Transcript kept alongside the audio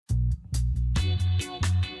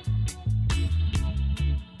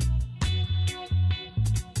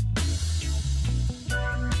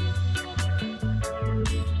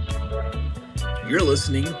You're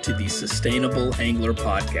listening to the Sustainable Angler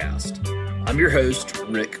Podcast. I'm your host,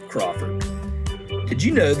 Rick Crawford. Did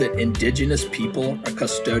you know that indigenous people are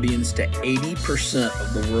custodians to 80%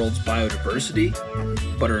 of the world's biodiversity,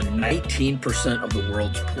 but are 19% of the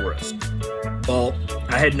world's poorest? Well,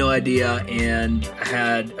 I had no idea, and I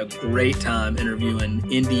had a great time interviewing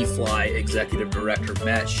Indifly Executive Director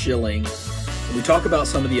Matt Shilling. We talk about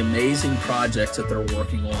some of the amazing projects that they're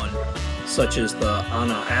working on, such as the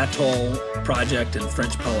Ana Atoll project in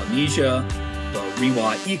French Polynesia, the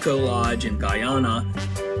Rewa Eco Lodge in Guyana,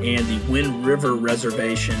 and the Wind River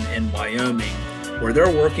Reservation in Wyoming, where they're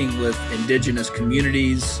working with indigenous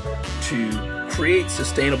communities to create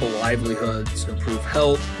sustainable livelihoods, improve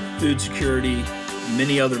health, food security,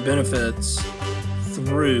 many other benefits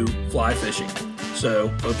through fly fishing. So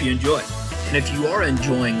hope you enjoy. And if you are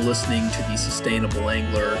enjoying listening to the Sustainable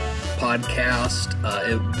Angler podcast,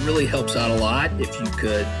 it really helps out a lot if you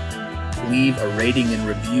could leave a rating and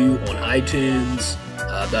review on iTunes.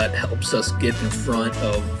 That helps us get in front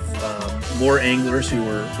of more anglers who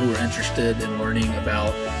are interested in learning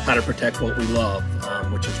about how to protect what we love,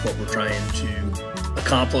 which is what we're trying to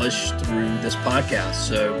accomplish through this podcast.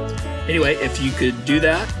 So anyway, if you could do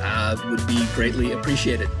that, would be greatly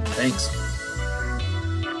appreciated. Thanks.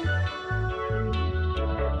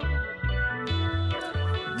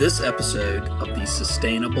 This episode of The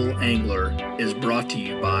Sustainable Angler is brought to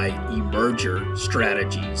you by Emerger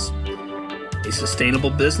Strategies, a sustainable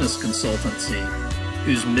business consultancy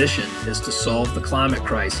whose mission is to solve the climate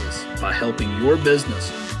crisis by helping your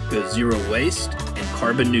business go zero waste and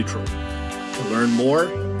carbon neutral. To learn more,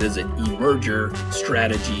 visit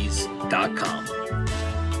emergerstrategies.com.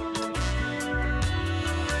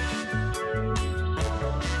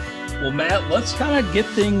 Well, Matt, let's kind of get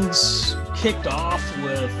things kicked off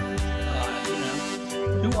with,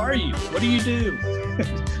 who are you? What do you do?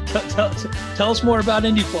 Tell us more about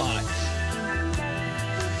Indifly.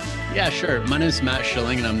 Yeah, sure. My name is Matt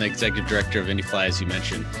Shilling, and I'm the Executive Director of Indifly, as you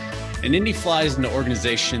mentioned. And Indifly is an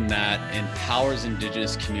organization that empowers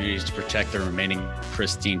indigenous communities to protect their remaining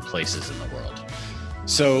pristine places in the world.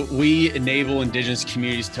 So we enable indigenous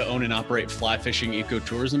communities to own and operate fly fishing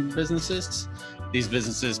ecotourism businesses. These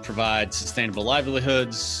businesses provide sustainable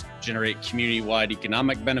livelihoods, generate community-wide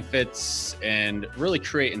economic benefits, and really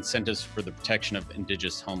create incentives for the protection of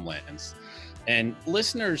indigenous homelands. And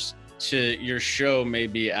listeners to your show may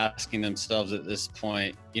be asking themselves at this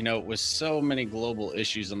point, with so many global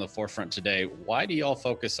issues on the forefront today, why do y'all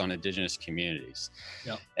focus on indigenous communities?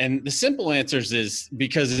 Yep. And the simple answers is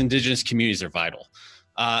because indigenous communities are vital.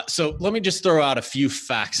 So let me just throw out a few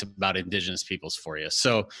facts about indigenous peoples for you.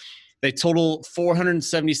 So they total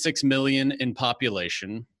 476 million in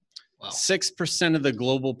population, Wow. 6% of the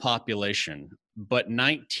global population, but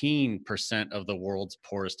 19% of the world's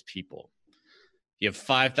poorest people. You have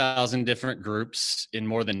 5,000 different groups in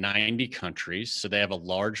more than 90 countries, so they have a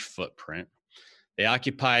large footprint. They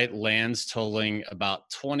occupy lands totaling about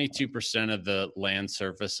 22% of the land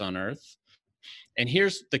surface on Earth. And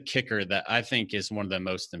here's the kicker that I think is one of the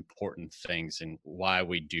most important things in why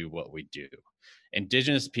we do what we do.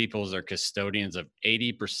 Indigenous peoples are custodians of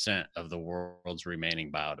 80% of the world's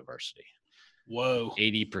remaining biodiversity. Whoa.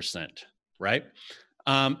 80%, right?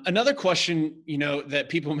 Another question, that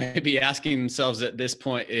people may be asking themselves at this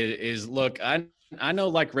point is look, I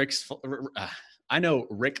know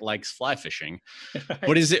Rick likes fly fishing,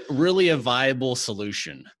 but is it really a viable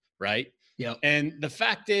solution, right? Yep. And the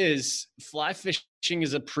fact is, fly fishing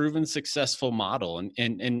is a proven successful model.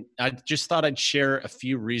 And I just thought I'd share a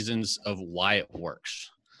few reasons of why it works.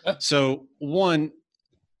 Yeah. So one,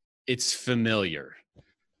 it's familiar.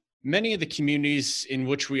 Many of the communities in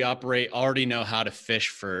which we operate already know how to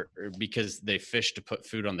fish because they fish to put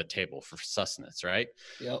food on the table for sustenance, right?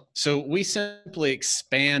 Yep. So we simply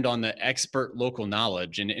expand on the expert local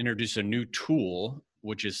knowledge and introduce a new tool,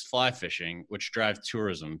 which is fly fishing, which drives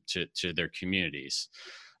tourism to their communities.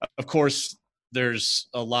 Of course, there's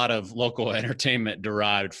a lot of local entertainment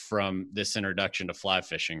derived from this introduction to fly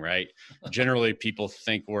fishing, right? Generally, people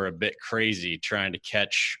think we're a bit crazy trying to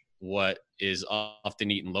catch what is often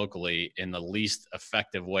eaten locally in the least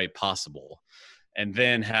effective way possible, and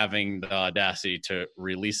then having the audacity to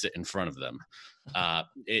release it in front of them.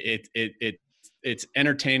 It's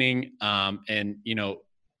entertaining, and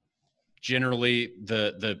generally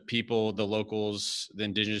the people, the locals, the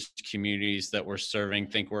indigenous communities that we're serving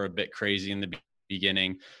think we're a bit crazy in the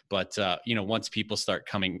beginning, but once people start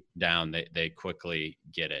coming down, they quickly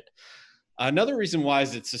get it. Another reason why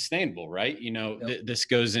is it's sustainable, right? Yep. This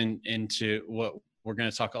goes into what we're going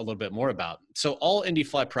to talk a little bit more about. So all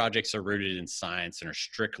Indifly projects are rooted in science and are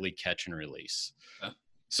strictly catch and release. Okay.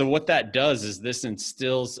 So what that does is this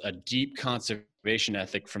instills a deep conservation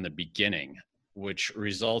ethic from the beginning, which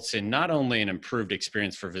results in not only an improved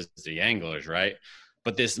experience for visiting anglers, right?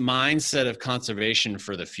 But this mindset of conservation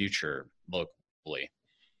for the future locally.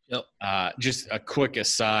 Yep. Just a quick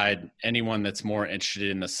aside, anyone that's more interested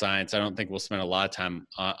in the science, I don't think we'll spend a lot of time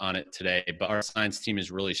on it today, but our science team is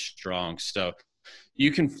really strong. So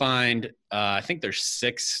you can find, I think there's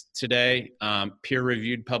 6 today,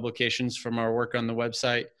 peer-reviewed publications from our work on the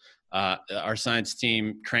website. Our science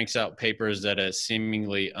team cranks out papers at a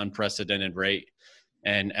seemingly unprecedented rate.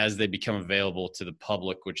 And as they become available to the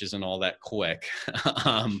public, which isn't all that quick,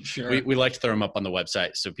 Sure. we like to throw them up on the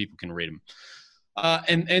website so people can read them.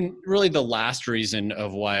 And really the last reason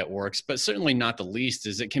of why it works, but certainly not the least,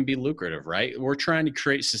 is it can be lucrative, right? We're trying to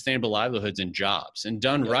create sustainable livelihoods and jobs, and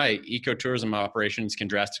done right, ecotourism operations can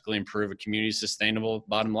drastically improve a community's sustainable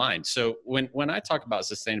bottom line. So when I talk about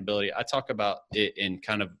sustainability, I talk about it in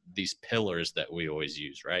kind of these pillars that we always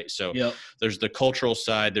use, right? So Yep. there's the cultural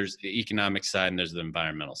side, there's the economic side, and there's the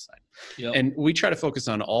environmental side. Yep. And we try to focus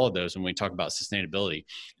on all of those when we talk about sustainability.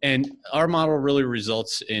 And our model really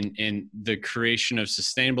results in the creation of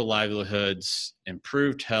sustainable livelihoods,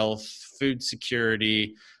 improved health, food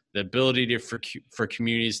security, the ability for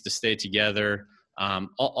communities to stay together.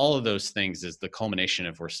 All of those things is the culmination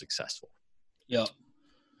if we're successful. Yep.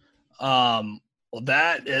 Well,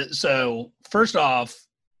 that is, so first off,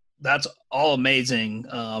 that's all amazing.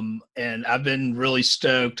 And I've been really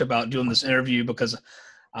stoked about doing this interview because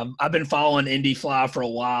I've been following Indifly for a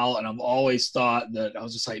while, and I've always thought that I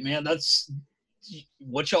was just like, man, that's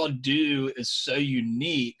what y'all do is so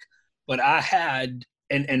unique, but I had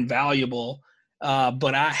and valuable,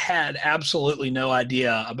 but I had absolutely no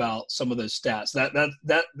idea about some of those stats.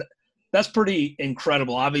 That's pretty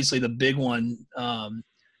incredible. Obviously, the big one,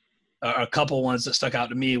 a couple ones that stuck out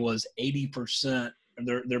to me was 80%.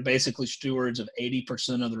 They're basically stewards of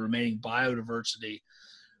 80% of the remaining biodiversity,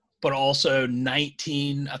 but also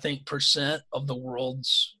 19, I think, percent of the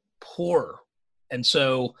world's poor. And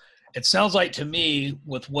so it sounds like to me,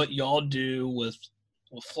 with what y'all do with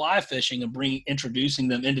fly fishing and introducing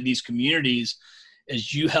them into these communities,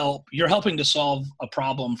 is you're helping to solve a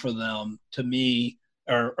problem for them, to me,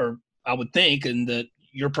 or I would think, and that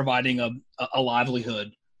you're providing a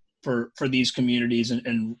livelihood for these communities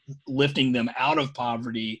and lifting them out of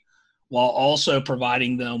poverty, while also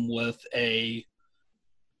providing them with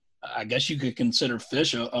I guess you could consider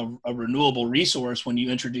fish a renewable resource when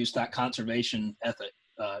you introduce that conservation ethic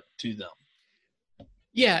to them.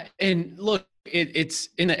 Yeah. And look, it's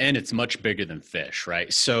in the end, it's much bigger than fish,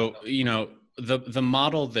 right? So, the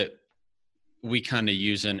model that we kind of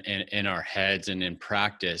use in our heads and in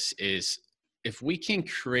practice is, if we can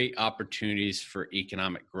create opportunities for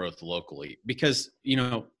economic growth locally, because,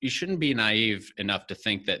 you shouldn't be naive enough to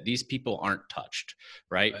think that these people aren't touched,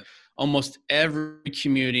 right? Almost every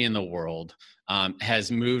community in the world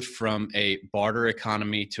has moved from a barter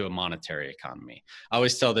economy to a monetary economy. I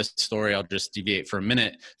always tell this story. I'll just deviate for a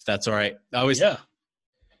minute, if that's all right. I always tell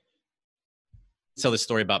this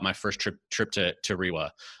story about my first trip to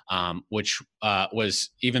Rewa, which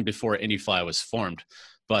was even before Indifly was formed.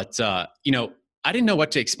 But, I didn't know what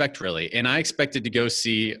to expect, really. And I expected to go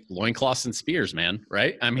see loincloths and spears, man,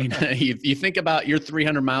 right? I mean, you think about your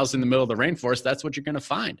 300 miles in the middle of the rainforest, that's what you're going to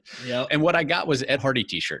find. Yep. And what I got was Ed Hardy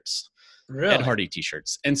t-shirts. Really? Ed Hardy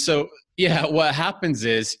t-shirts. And so, yeah, what happens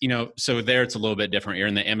is, so there it's a little bit different. You're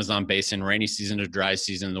in the Amazon basin, rainy season to dry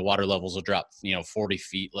season, the water levels will drop, 40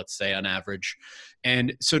 feet, let's say, on average.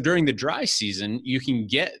 And so during the dry season, you can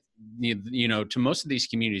get, to most of these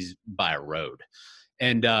communities by a road.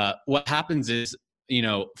 And what happens is,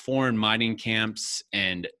 foreign mining camps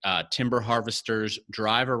and timber harvesters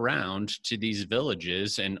drive around to these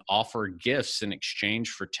villages and offer gifts in exchange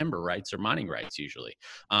for timber rights or mining rights, usually.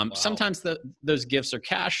 Wow. Sometimes those gifts are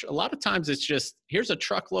cash. A lot of times it's just, here's a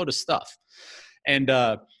truckload of stuff. And,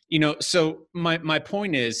 so my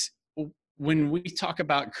point is, when we talk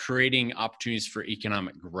about creating opportunities for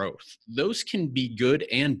economic growth, those can be good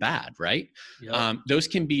and bad, right? Yep. Those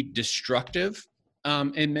can be destructive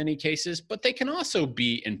in many cases, but they can also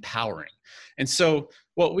be empowering. And so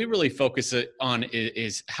what we really focus on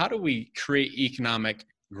is how do we create economic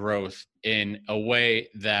growth in a way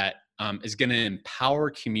that is going to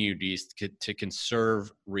empower communities to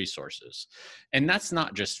conserve resources. And that's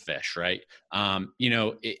not just fish, right?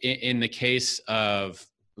 In the case of,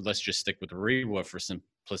 let's just stick with Rewa for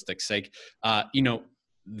simplistic sake,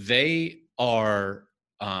 they are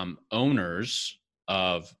owners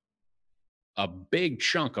of a big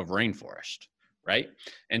chunk of rainforest, right?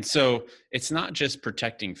 And so it's not just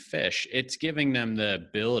protecting fish, it's giving them the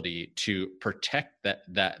ability to protect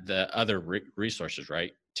the other resources,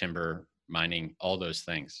 right? Timber, mining, all those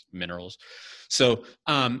things, minerals. So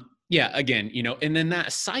yeah, again, and then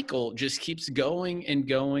that cycle just keeps going and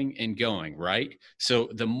going and going, right? So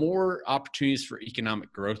the more opportunities for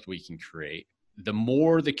economic growth we can create, the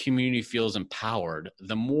more the community feels empowered,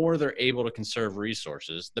 the more they're able to conserve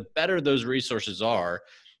resources, the better those resources are.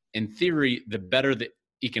 In theory, the better the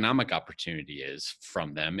economic opportunity is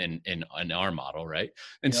from them in our model, right?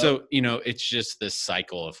 And Yep. so, it's just this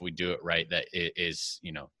cycle, if we do it right, that it is,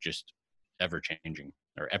 just ever changing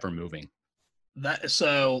or ever moving. That's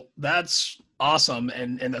awesome.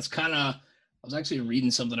 And that's kind of, I was actually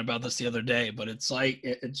reading something about this the other day, but it's like,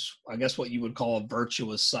 it's, I guess what you would call a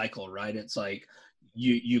virtuous cycle, right? It's like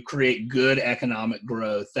you create good economic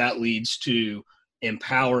growth that leads to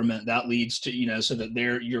empowerment, that leads to, so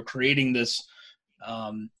that you're creating this,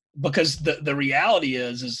 because the reality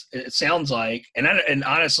is it sounds like, and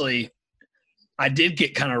honestly, I did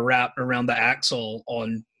get kind of wrapped around the axle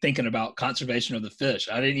on thinking about conservation of the fish.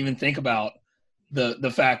 I didn't even think about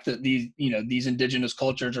the fact that these indigenous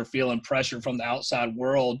cultures are feeling pressure from the outside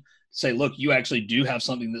world to say, look, you actually do have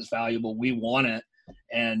something that's valuable. We want it.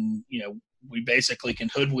 And, we basically can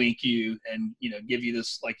hoodwink you and, give you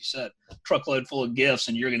this, like you said, truckload full of gifts,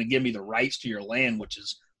 and you're going to give me the rights to your land, which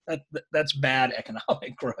is that's bad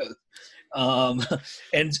economic growth. Um,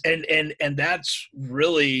 and that's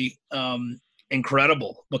really,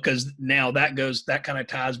 incredible, because now that kind of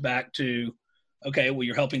ties back to, okay, well,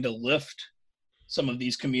 you're helping to lift some of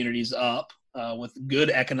these communities up with good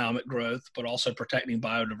economic growth, but also protecting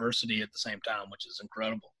biodiversity at the same time, which is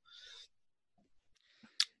incredible.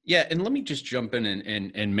 Yeah, and let me just jump in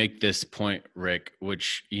and make this point, Rick,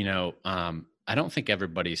 which I don't think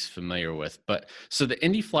everybody's familiar with. But so the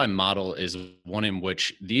Indifly model is one in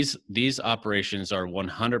which these operations are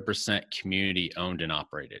 100% community owned and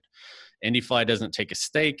operated. Indifly doesn't take a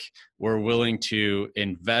stake. We're willing to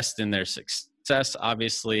invest in their success,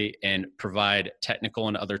 obviously, and provide technical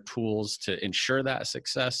and other tools to ensure that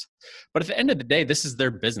success. But at the end of the day, this is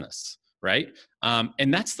their business, right?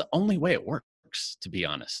 And that's the only way it works, to be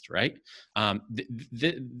honest, right?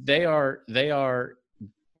 They have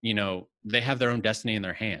their own destiny in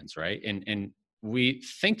their hands, right? And we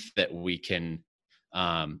think that we can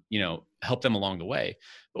help them along the way.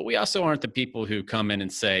 But we also aren't the people who come in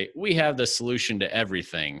and say, we have the solution to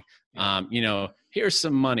everything. Here's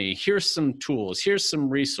some money, here's some tools, here's some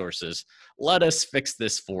resources. Let us fix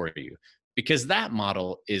this for you. Because that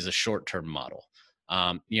model is a short-term model.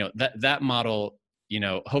 That model,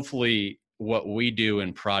 hopefully what we do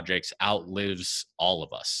in projects outlives all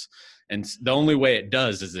of us. And the only way it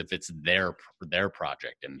does is if it's their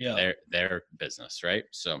project and their business, right?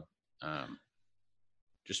 So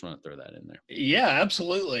just want to throw that in there. Yeah,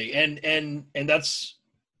 absolutely. And that's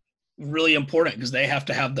really important, because they have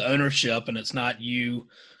to have the ownership, and it's not you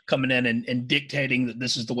coming in and dictating that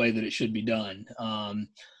this is the way that it should be done,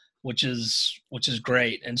 which is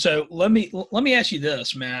great. And so let me ask you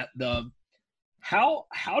this, Matt. How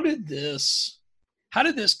did this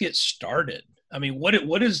get started? I mean, what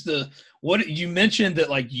you mentioned that,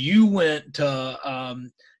 like, you went to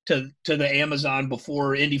the Amazon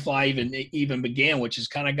before Indifly even began, which has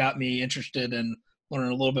kind of got me interested in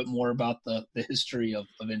learning a little bit more about the history of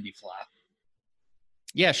Indifly.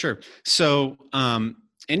 Yeah, sure. So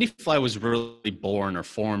Indifly was really born or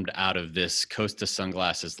formed out of this Costa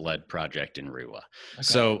Sunglasses led project in Rewa. Okay.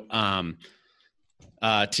 So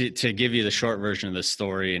to give you the short version of the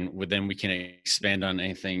story, and then we can expand on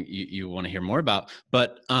anything you want to hear more about.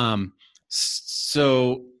 But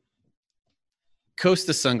so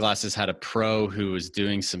Costa Sunglasses had a pro who was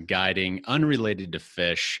doing some guiding unrelated to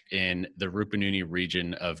fish in the Rupununi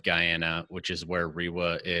region of Guyana, which is where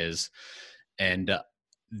Rewa is. And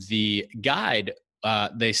the guide,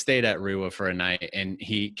 they stayed at Rewa for a night, and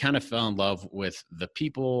he kind of fell in love with the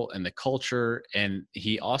people and the culture. And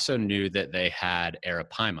he also knew that they had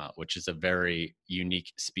arapaima, which is a very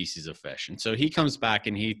unique species of fish. And so he comes back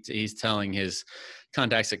and he's telling his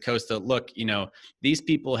contacts at Costa, look, these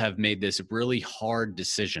people have made this really hard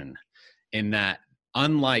decision in that,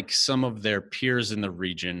 unlike some of their peers in the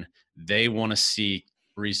region, they want to see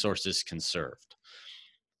resources conserved.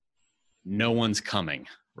 No one's coming.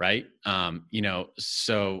 Right.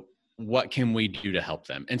 So what can we do to help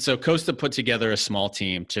them? And so Costa put together a small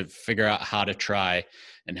team to figure out how to try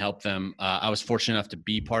and help them. I was fortunate enough to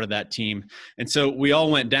be part of that team. And so we all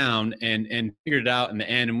went down and figured it out in the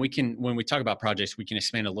end. And when we talk about projects, we can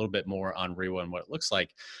expand a little bit more on Rewa and what it looks like.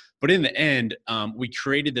 But in the end, we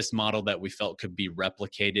created this model that we felt could be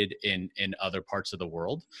replicated in other parts of the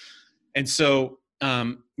world. And so,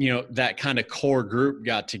 that kind of core group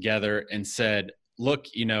got together and said, look,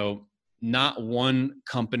 not one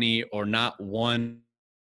company or not one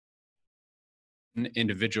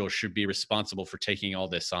individual should be responsible for taking all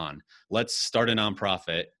this on. Let's start a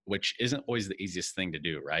nonprofit, which isn't always the easiest thing to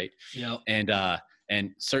do, right? Yeah.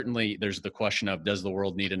 And certainly there's the question of, does the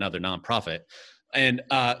world need another nonprofit? And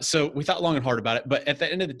so we thought long and hard about it, but at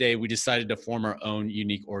the end of the day, we decided to form our own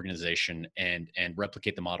unique organization and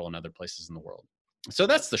replicate the model in other places in the world. So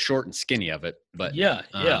that's the short and skinny of it. But yeah.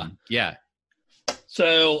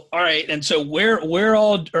 So, all right. And so where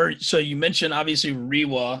all, or so you mentioned obviously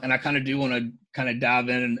REWA, and I kind of do want to kind of dive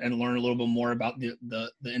in and learn a little bit more about the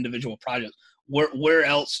individual projects. Where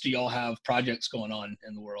else do y'all have projects going on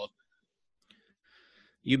in the world?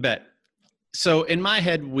 You bet. So in my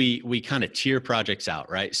head, we kind of tier projects out,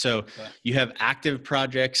 right? So you have active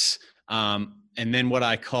projects, and then what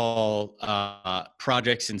I call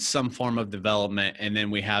projects in some form of development. And then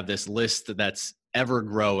we have this list that's ever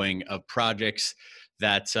growing of projects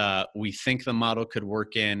that we think the model could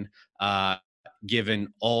work in,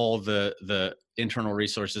 given all the internal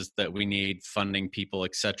resources that we need, funding, people,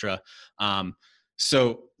 et cetera.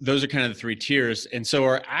 So those are kind of the three tiers. And so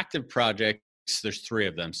our active projects, there's three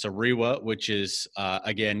of them. So REWA, which is,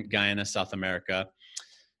 again, Guyana, South America.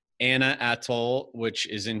 Anna Atoll, which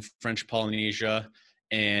is in French Polynesia,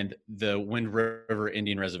 and the Wind River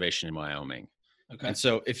Indian Reservation in Wyoming. Okay. And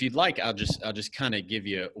so if you'd like, I'll just kind of give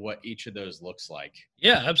you what each of those looks like.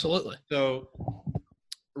 Yeah, absolutely. So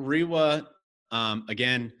REWA,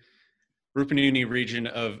 again, Rupununi region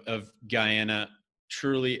of Guyana,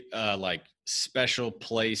 truly like special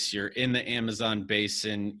place. You're in the Amazon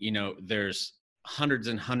basin. There's hundreds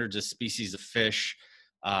and hundreds of species of fish.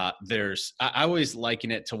 I always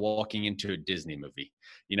liken it to walking into a Disney movie.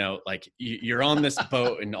 Like you're on this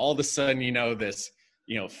boat and all of a sudden, this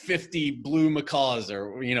 50 blue macaws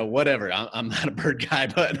or, whatever. I'm not a bird guy,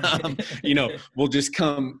 but, will just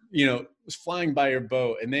come, flying by your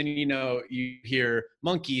boat. And then, you hear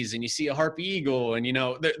monkeys and you see a harpy eagle and,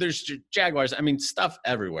 there's jaguars. I mean, stuff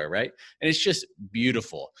everywhere. Right. And it's just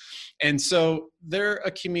beautiful. And so they're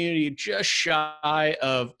a community just shy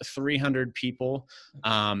of 300 people.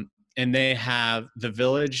 And they have the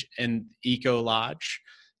village and eco lodge.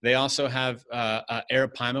 They also have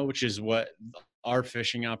Arapaima, which is what our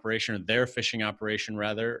fishing operation, or their fishing operation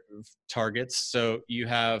rather, targets. So you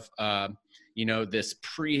have, this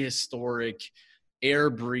prehistoric,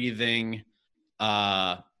 air-breathing,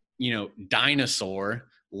 dinosaur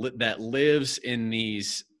that lives in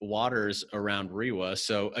these waters around REWA.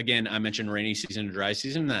 So again, I mentioned rainy season and dry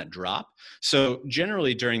season, that drop. So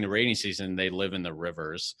generally during the rainy season, they live in the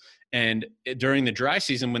rivers. And during the dry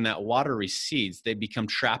season, when that water recedes, they become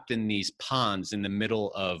trapped in these ponds in the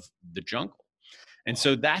middle of the jungle. And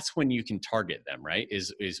so that's when you can target them, right?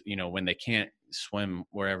 Is when they can't swim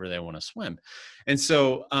wherever they want to swim. And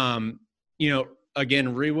so,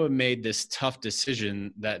 again, REWA made this tough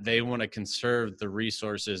decision that they want to conserve the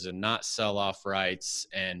resources and not sell off rights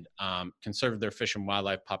and conserve their fish and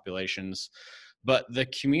wildlife populations. But the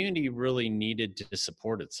community really needed to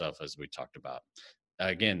support itself, as we talked about.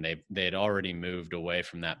 Again, they had already moved away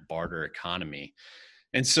from that barter economy.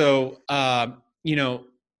 And so,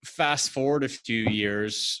 fast forward a few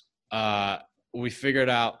years, we figured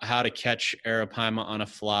out how to catch Arapaima on a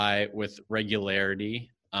fly with regularity,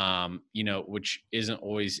 which isn't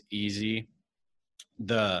always easy.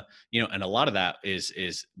 And a lot of that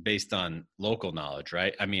is based on local knowledge,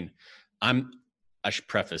 right? I mean, I should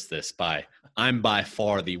preface this by, I'm by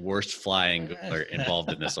far the worst fly angler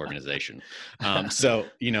involved in this organization. So,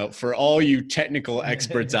 for all you technical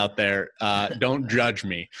experts out there, don't judge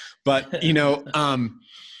me. But,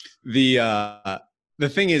 the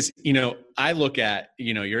thing is, I look at,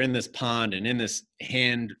 you're in this pond and in this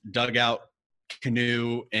hand dug out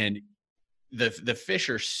canoe, and the fish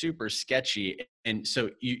are super sketchy. And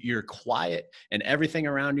so you're quiet and everything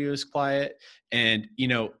around you is quiet. And,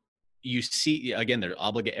 you see, again, they're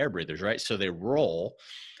obligate air breathers, right? So they roll.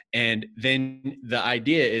 And then the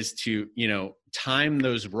idea is to, time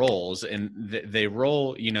those rolls, and they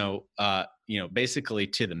roll, basically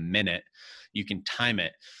to the minute. You can time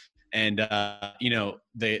it. And,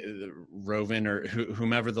 the Rovin or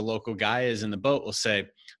whomever the local guy is in the boat will say,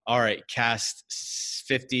 all right, cast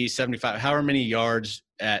 50, 75, however many yards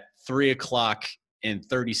at 3:00 in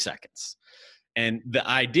 30 seconds. And the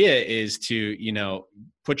idea is to,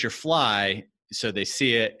 put your fly so they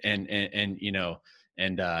see it and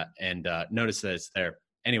notice that it's there.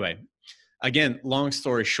 Anyway, again, long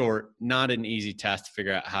story short, not an easy task to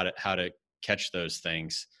figure out how to catch those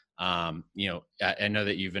things. I know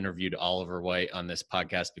that you've interviewed Oliver White on this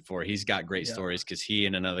podcast before. He's got great stories because he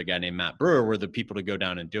and another guy named Matt Brewer were the people to go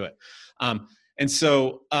down and do it. And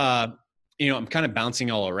so, I'm kind of bouncing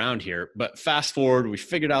all around here, but fast forward, we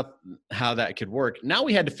figured out how that could work. Now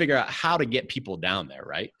we had to figure out how to get people down there.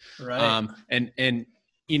 Right. Right.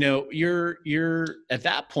 You're at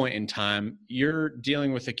that point in time, you're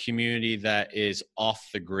dealing with a community that is off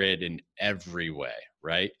the grid in every way.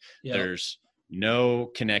 Right. Yep. There's no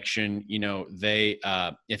connection.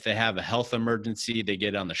 If they have a health emergency, they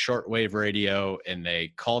get on the shortwave radio and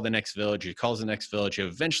they call the next village, who calls the next village, who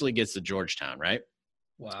eventually gets to Georgetown. Right.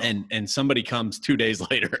 Wow. And somebody comes 2 days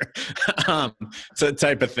later. It's a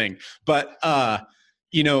type of thing. But,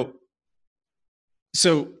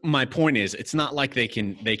 so my point is, it's not like they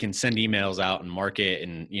can send emails out and market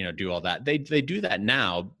and, do all that. They do that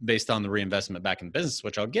now based on the reinvestment back in the business,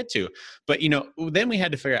 which I'll get to. But, then we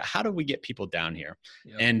had to figure out, how do we get people down here?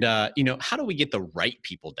 Yep. And, how do we get the right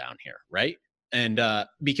people down here? Right. And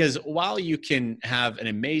because while you can have an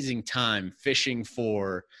amazing time fishing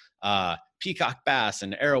for peacock bass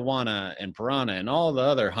and arowana and piranha and all the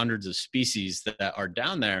other hundreds of species that are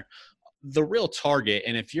down there, the real target,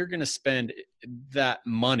 and if you're going to spend that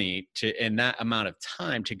money and that amount of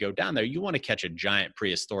time to go down there, you want to catch a giant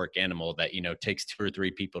prehistoric animal that takes 2 or 3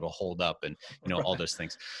 people to hold up and all those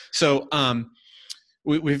things. So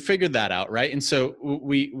we figured that out, right? And so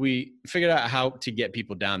we figured out how to get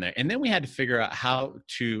people down there, and then we had to figure out how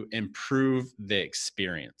to improve the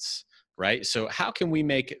experience. Right. So how can we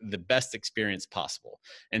make the best experience possible?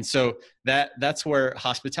 And so that's where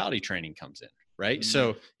hospitality training comes in. Right. Mm-hmm.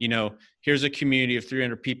 So, here's a community of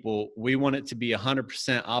 300 people. We want it to be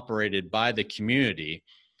 100% operated by the community.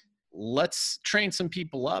 Let's train some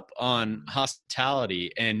people up on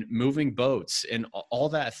hospitality and moving boats and all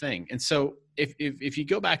that thing. And so if you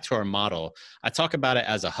go back to our model, I talk about it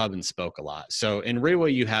as a hub and spoke a lot. So in Rewa,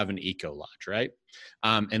 you have an eco lodge, right?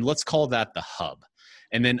 And let's call that the hub.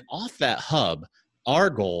 And then off that hub, our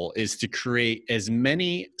goal is to create as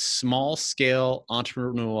many small scale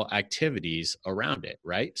entrepreneurial activities around it,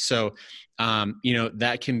 right? So,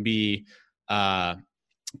 that can be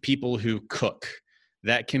people who cook.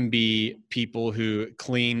 That can be people who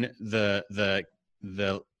clean the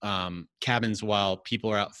cabins while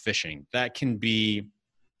people are out fishing. That can be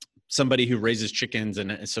somebody who raises chickens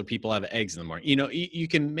and so people have eggs in the morning. You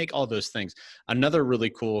can make all those things. Another really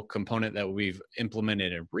cool component that we've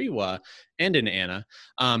implemented in Rewa and in Anna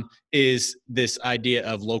is this idea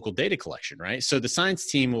of local data collection, right? So the science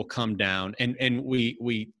team will come down and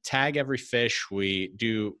we tag every fish. We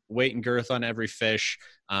do weight and girth on every fish.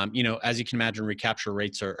 As you can imagine, recapture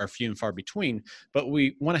rates are few and far between, but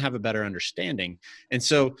we want to have a better understanding. And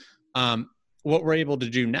so, what we're able to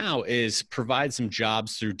do now is provide some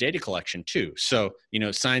jobs through data collection too. So,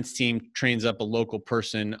 science team trains up a local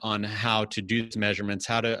person on how to do these measurements,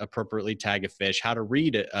 how to appropriately tag a fish, how to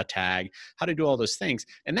read a tag, how to do all those things.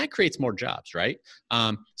 And that creates more jobs, right?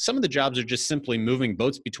 Some of the jobs are just simply moving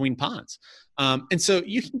boats between ponds. And so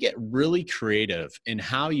you can get really creative in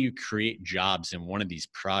how you create jobs in one of these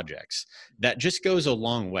projects. That just goes a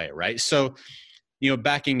long way, right? So,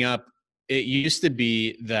 backing up, it used to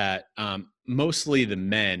be that mostly the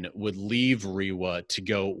men would leave Rewa to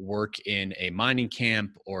go work in a mining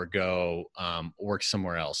camp or go work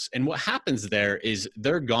somewhere else. And what happens there is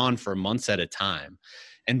they're gone for months at a time.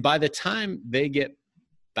 And by the time they get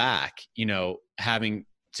back, having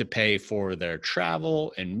to pay for their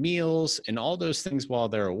travel and meals and all those things while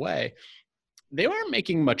they're away, they weren't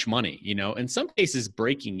making much money, in some cases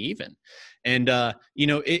breaking even. And,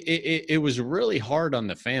 it was really hard on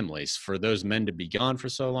the families for those men to be gone for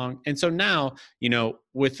so long. And so now,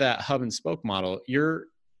 with that hub and spoke model, you're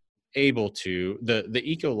able to, the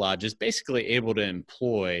Eco Lodge is basically able to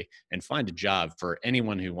employ and find a job for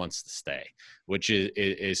anyone who wants to stay, which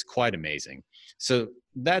is quite amazing. So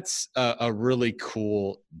that's a really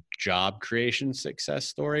cool job creation success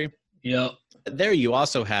story. Yeah. There you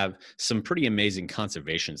also have some pretty amazing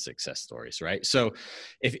conservation success stories, right? So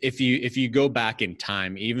if you go back in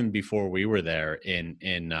time, even before we were there in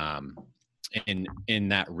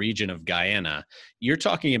that region of Guyana, you're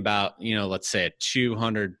talking about, let's say a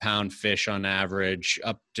 200-pound fish on average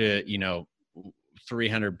up to,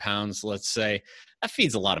 300 pounds, let's say. That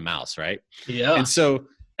feeds a lot of mouths, right? Yeah. And so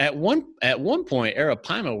at one point,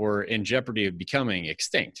 Arapaima were in jeopardy of becoming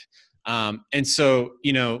extinct. And so,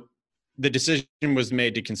 the decision was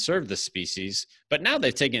made to conserve the species, but now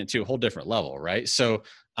they've taken it to a whole different level, right? So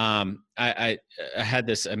I had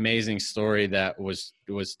this amazing story that was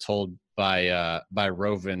told by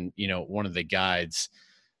Rovin, one of the guides.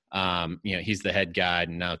 He's the head guide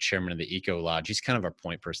and now chairman of the Eco Lodge. He's kind of our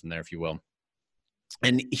point person there, if you will.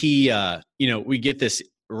 And he, we get this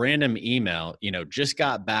random email, just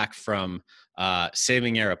got back from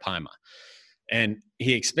saving Arapaima. And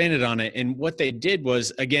he expanded on it. And what they did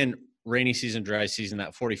was, again, rainy season, dry season,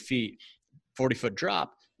 that 40-foot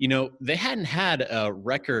drop, they hadn't had a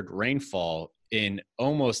record rainfall in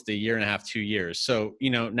almost a year and a half, 2 years. So,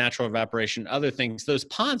 natural evaporation, other things, those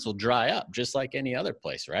ponds will dry up just like any other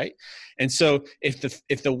place, right? And so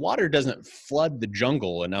if the water doesn't flood the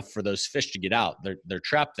jungle enough for those fish to get out, they're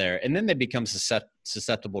trapped there, and then they become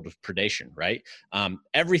susceptible to predation, right?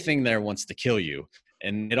 Everything there wants to kill you.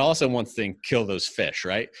 And it also wants to kill those fish,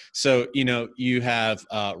 right? So, you have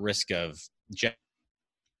risk of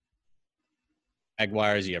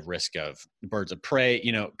jaguars, you have risk of birds of prey,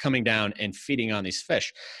 coming down and feeding on these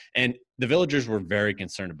fish. And the villagers were very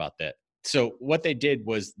concerned about that. So what they did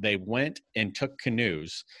was they went and took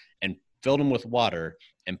canoes and filled them with water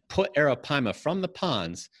and put Arapaima from the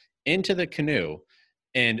ponds into the canoe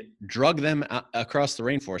and drug them across the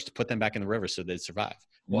rainforest to put them back in the river so they'd survive.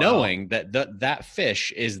 Wow. Knowing that that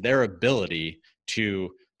fish is their ability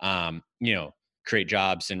to, create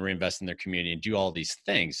jobs and reinvest in their community and do all these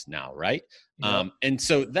things now, right? Yep. And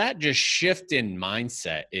so that just shift in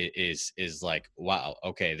mindset is like, wow,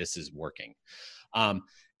 okay, this is working.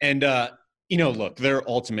 Look, they're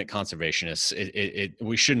ultimate conservationists.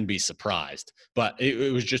 We shouldn't be surprised, but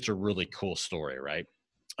it was just a really cool story, right?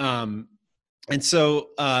 And so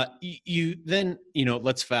you then,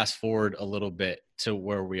 let's fast forward a little bit to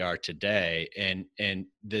where we are today, and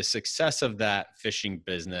the success of that fishing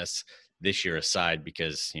business this year aside,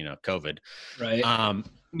 because, COVID, right.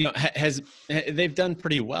 They've done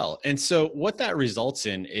pretty well. And so what that results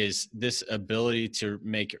in is this ability to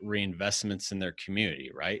make reinvestments in their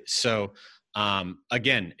community, right? So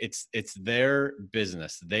again, it's their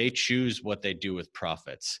business. They choose what they do with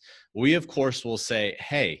profits. We, of course, will say,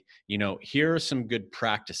 hey, here are some good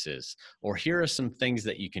practices, or here are some things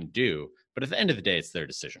that you can do. But at the end of the day, it's their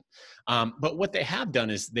decision. But what they have done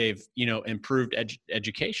is they've, improved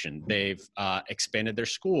education. They've expanded their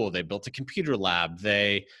school. They built a computer lab.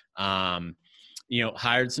 They,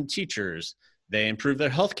 hired some teachers. They improved their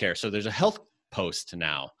healthcare. So there's a health post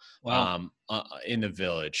now. Wow. In the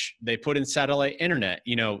village. They put in satellite internet.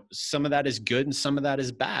 Some of that is good and some of that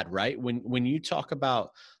is bad, right? When you talk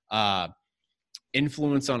about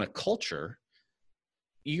influence on a culture,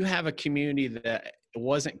 you have a community that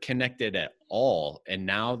wasn't connected at all, and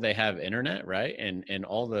now they have internet, right? And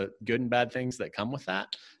all the good and bad things that come with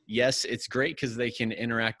that. Yes, it's great because they can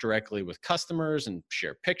interact directly with customers and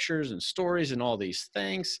share pictures and stories and all these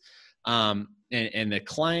things. And the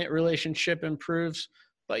client relationship improves,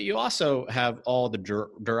 but you also have all the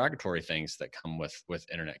derogatory things that come with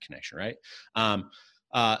internet connection, right?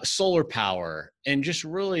 Solar power, and just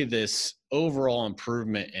really this overall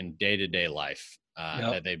improvement in day-to-day life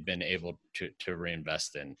that they've been able to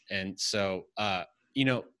reinvest in. And so,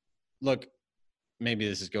 look, maybe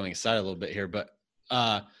this is going aside a little bit here, but,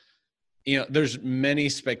 there's many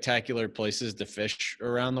spectacular places to fish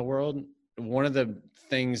around the world. One of the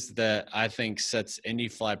things that I think sets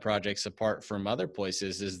Indifly projects apart from other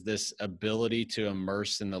places is this ability to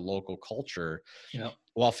immerse in the local culture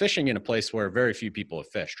while fishing in a place where very few people have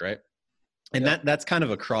fished, right? And that's kind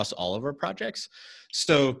of across all of our projects.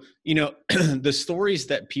 So, the stories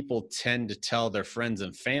that people tend to tell their friends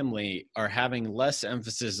and family are having less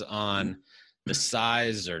emphasis on the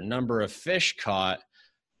size or number of fish caught,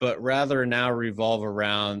 but rather now revolve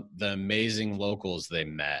around the amazing locals they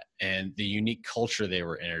met and the unique culture they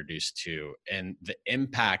were introduced to and the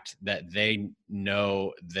impact that they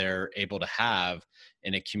know they're able to have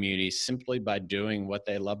in a community simply by doing what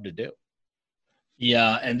they love to do.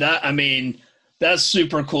 Yeah. And that's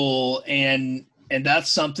super cool. And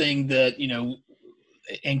that's something that,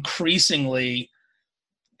 increasingly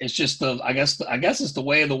it's just I guess it's the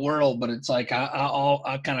way of the world, but it's like,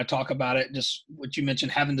 I kind of talk about it, just what you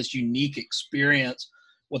mentioned, having this unique experience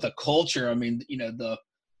with a culture. The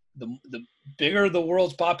bigger the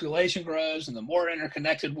world's population grows and the more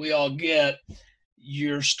interconnected we all get,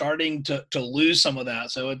 you're starting to lose some of that.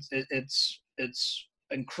 So it's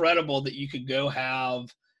incredible that you could go have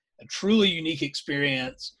a truly unique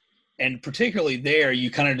experience. And particularly there, you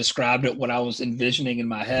kind of described it, what I was envisioning in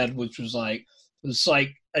my head, which was like, it's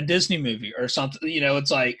like a Disney movie or something, it's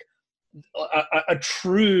like a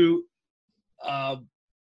true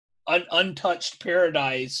untouched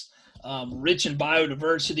paradise, rich in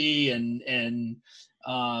biodiversity. And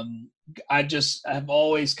I just have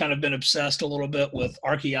always kind of been obsessed a little bit with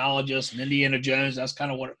archaeologists and Indiana Jones. That's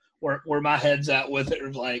kind of where my head's at with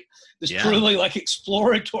it. Like this Yeah. truly like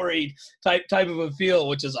exploratory type of a feel,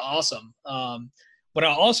 which is awesome. But I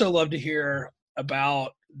also love to hear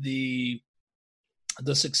about the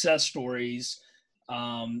success stories,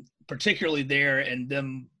 particularly there, and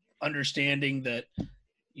them understanding that,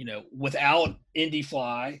 without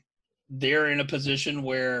Indifly, they're in a position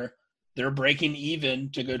where they're breaking even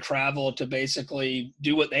to go travel to basically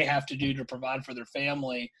do what they have to do to provide for their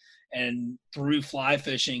family. And through fly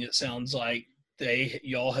fishing, it sounds like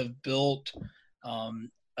y'all have built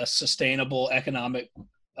a sustainable economic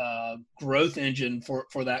growth engine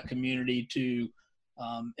for that community to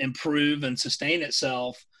improve and sustain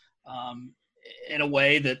itself in a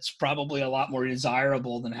way that's probably a lot more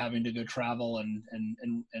desirable than having to go travel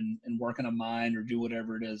and work in a mine or do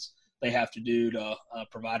whatever it is they have to do to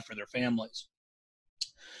provide for their families.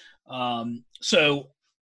 So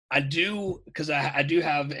I do, because I do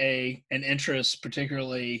have an interest,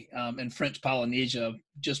 particularly in French Polynesia,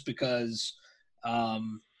 just because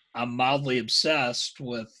I'm mildly obsessed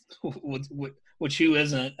with which who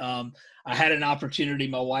isn't. I had an opportunity.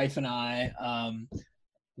 My wife and I,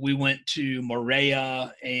 we went to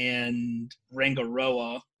Moorea and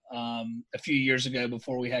Rangiroa a few years ago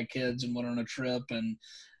before we had kids and went on a trip, and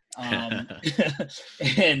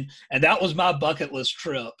and that was my bucket list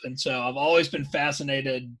trip. And so I've always been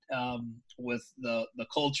fascinated with the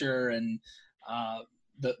culture and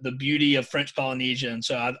the beauty of French Polynesia. And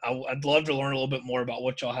so I'd love to learn a little bit more about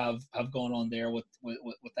what y'all have going on there with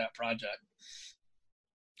that project.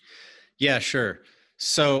 Yeah, sure.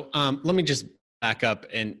 So let me just back up,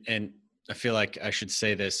 and I feel like I should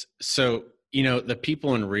say this. So, the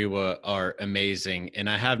people in Rewa are amazing, and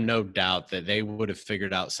I have no doubt that they would have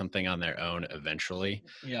figured out something on their own eventually.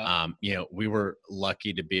 Yeah. We were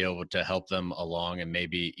lucky to be able to help them along and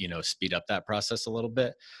maybe, speed up that process a little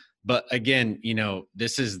bit. But again,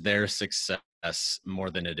 this is their success more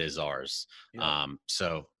than it is ours. Yeah.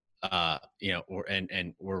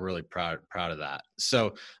 We're really proud of that.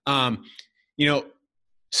 So, so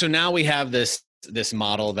now we have this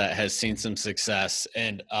model that has seen some success,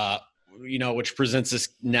 and which presents this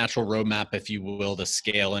natural roadmap, if you will, to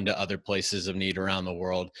scale into other places of need around the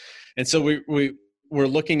world. And so we're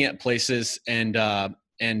looking at places, and a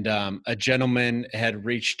gentleman had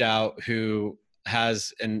reached out who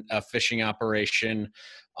has a fishing operation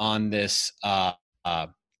on this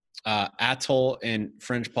atoll in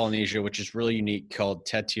French Polynesia, which is really unique, called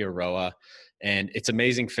Tetiaroa, and it's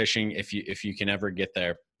amazing fishing if you can ever get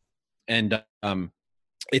there. And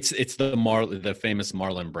it's the famous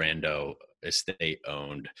Marlon Brando estate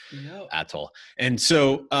owned atoll. And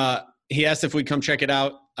so he asked if we'd come check it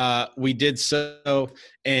out. We did so,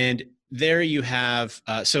 and there you have.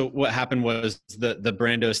 So what happened was the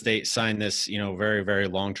Brando estate signed this, very, very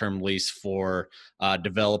long-term lease for a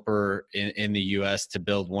developer in the U.S. to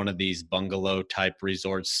build one of these bungalow type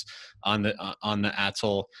resorts on the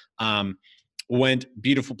atoll.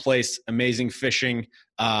 Beautiful place, amazing fishing.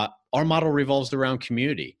 Our model revolves around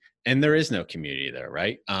community, and there is no community there,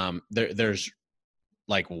 right? There's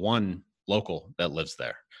like one local that lives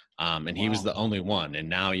there. And he was the only one. And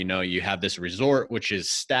now, you have this resort, which is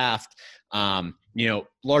staffed,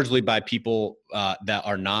 largely by people that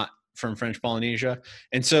are not from French Polynesia.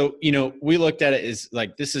 And so, we looked at it as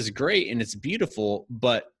like, this is great and it's beautiful,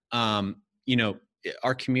 but, our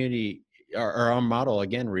community, our model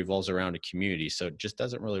again revolves around a community. So it just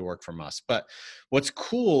doesn't really work from us. But what's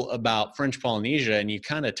cool about French Polynesia, and you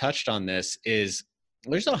kind of touched on this, is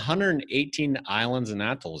there's 118 islands and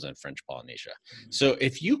atolls in French Polynesia. So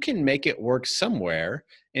if you can make it work somewhere,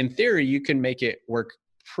 in theory, you can make it work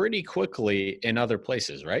pretty quickly in other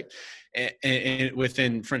places, right? And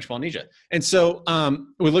within French Polynesia. And so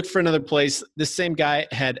we looked for another place. This same guy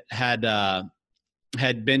had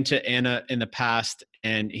been to Anna in the past,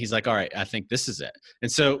 and he's like, all right, I think this is it.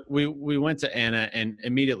 And so we went to Anna and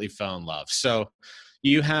immediately fell in love. So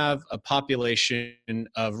you have a population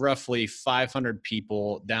of roughly 500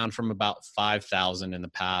 people, down from about 5,000 in the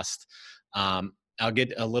past. I'll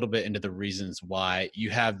get a little bit into the reasons why. You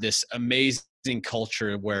have this amazing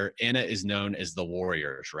culture where Anna is known as the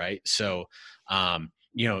warriors, right? So,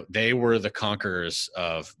 they were the conquerors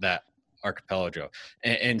of that archipelago.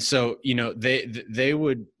 And so, they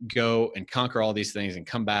would go and conquer all these things and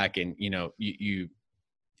come back, and,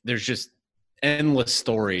 there's just endless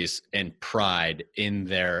stories and pride in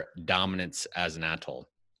their dominance as an atoll.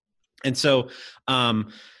 And so,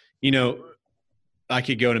 I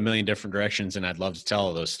could go in a million different directions, and I'd love to tell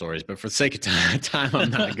all those stories, but for the sake of time I'm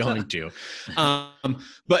not going to.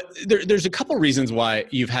 But there's a couple reasons why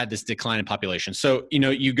you've had this decline in population. So,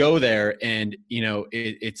 you go there, and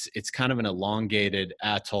it's kind of an elongated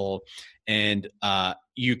atoll, and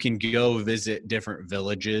you can go visit different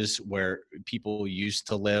villages where people used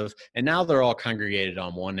to live, and now they're all congregated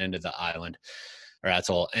on one end of the island or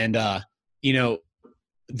atoll. And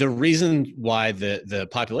the reason why the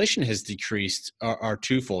population has decreased are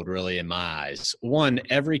twofold, really, in my eyes. One,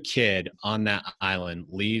 every kid on that island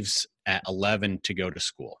leaves at 11 to go to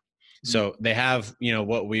school. So they have,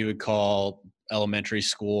 what we would call elementary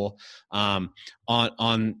school on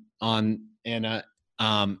Anna.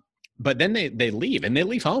 But then they leave, and they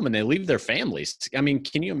leave home, and they leave their families. I mean,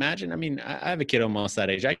 can you imagine? I mean, I have a kid almost that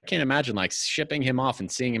age. I can't imagine like shipping him off and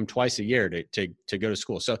seeing him twice a year to go to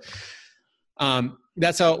school. So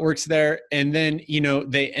that's how it works there. And then,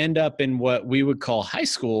 they end up in what we would call high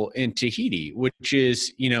school in Tahiti, which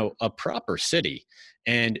is, a proper city.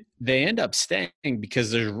 And they end up staying because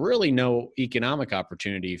there's really no economic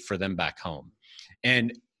opportunity for them back home.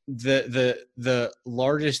 And the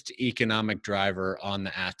largest economic driver on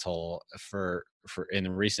the atoll for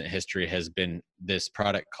in recent history has been this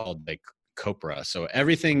product called the copra. So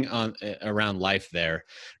everything around life there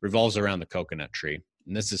revolves around the coconut tree.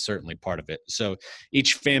 And this is certainly part of it. So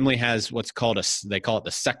each family has what's called they call it the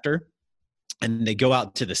sector. And they go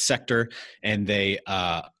out to the sector, and they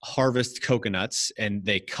harvest coconuts, and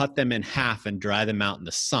they cut them in half and dry them out in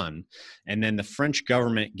the sun. And then the French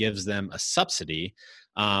government gives them a subsidy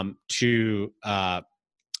to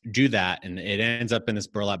do that, and it ends up in this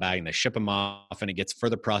burlap bag, and they ship them off, and it gets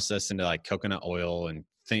further processed into like coconut oil and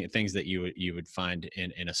things that you would find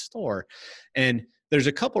in a store. And there's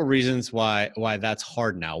a couple reasons why that's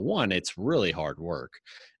hard now. One, it's really hard work,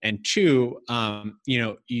 and two,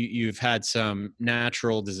 you've had some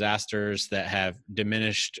natural disasters that have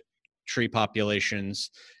diminished tree populations,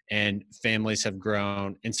 and families have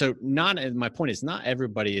grown. And so my point is, not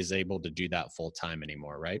everybody is able to do that full time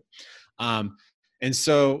anymore, right? And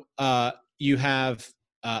so you have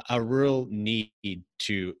a real need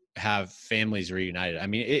to have families reunited. I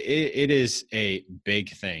mean, it is a big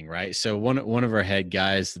thing, right? So one of our head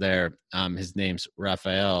guys there, his name's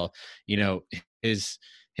Raphael.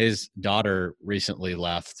 His daughter recently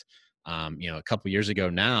left, a couple years ago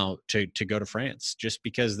now to go to France, just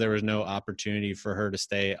because there was no opportunity for her to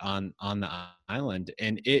stay on the island.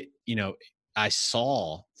 And I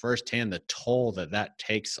saw firsthand the toll that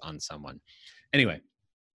takes on someone. Anyway,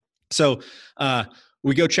 so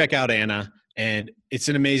we go check out Anna, and it's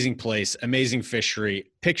an amazing place, amazing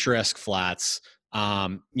fishery, picturesque flats, a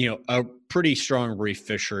pretty strong reef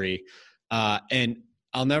fishery. And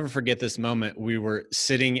I'll never forget this moment. We were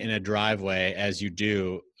sitting in a driveway, as you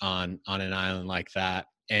do on an island like that,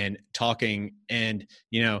 and talking, and,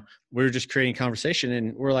 we were just creating conversation,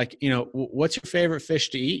 and we're like, what's your favorite fish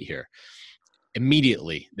to eat here?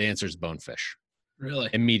 Immediately, the answer is bonefish. Really?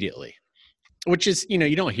 Immediately. Which is,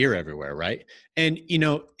 you don't hear everywhere, right? And,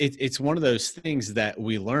 it's one of those things that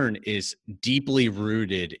we learn is deeply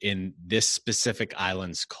rooted in this specific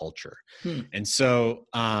island's culture. And so,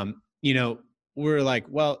 we're like,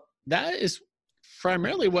 well, that is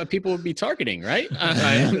primarily what people would be targeting, right?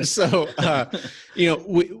 So,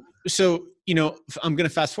 I'm going to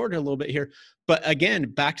fast forward a little bit here. But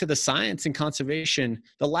again, back to the science and conservation,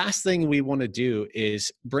 the last thing we want to do is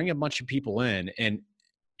bring a bunch of people in and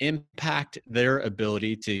impact their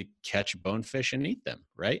ability to catch bonefish and eat them,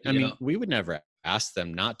 right? I mean, we would never ask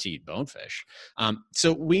them not to eat bonefish.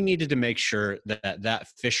 So we needed to make sure that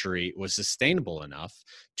fishery was sustainable enough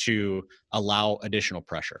to allow additional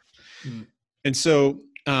pressure. And so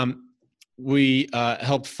we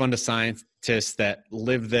helped fund a scientist that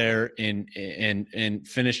lived there and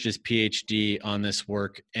finished his PhD on this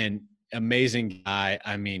work. And amazing guy.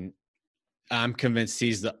 I mean, I'm convinced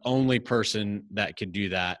he's the only person that could do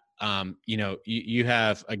that. You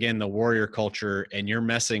have, again, the warrior culture, and you're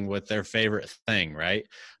messing with their favorite thing, right?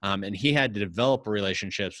 And he had to develop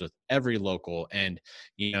relationships with every local, and,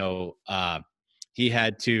 he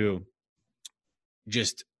had to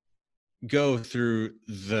just go through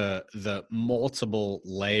the multiple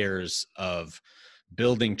layers of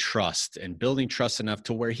building trust enough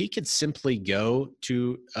to where he could simply go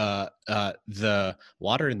to the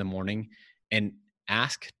water in the morning and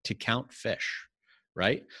ask to count fish,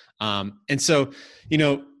 right? And so,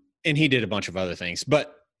 and he did a bunch of other things,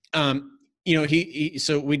 but,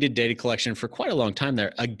 so we did data collection for quite a long time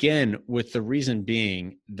there, again, with the reason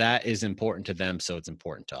being that is important to them, so it's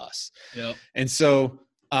important to us. Yep. And so,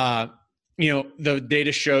 the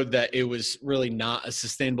data showed that it was really not a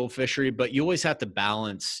sustainable fishery, but you always have to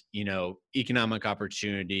balance, economic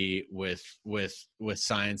opportunity with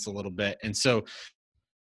science a little bit. And so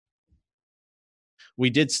we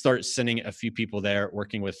did start sending a few people there,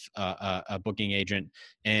 working with a booking agent,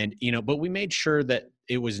 and but we made sure that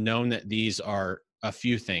it was known that these are a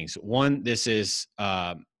few things. One, this is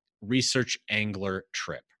research angler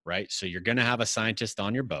trip, right? So you're going to have a scientist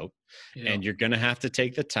on your boat, and you're going to have to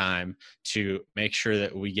take the time to make sure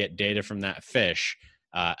that we get data from that fish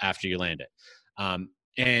after you land it.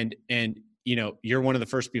 And you're one of the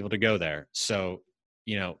first people to go there, so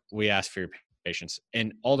we asked for your patience,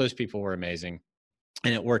 and all those people were amazing,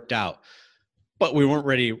 and it worked out. But we weren't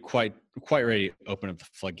ready, quite ready to open up the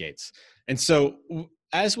floodgates. And so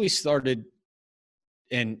as we started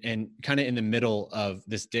and kind of in the middle of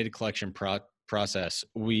this data collection process,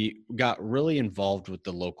 we got really involved with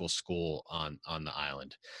the local school on the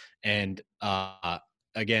island. And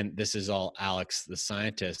again, this is all Alex, the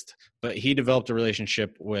scientist, but he developed a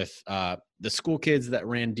relationship with the school kids that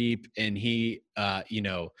ran deep, and he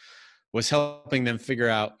was helping them figure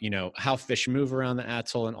out, how fish move around the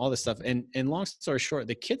atoll and all this stuff. And long story short,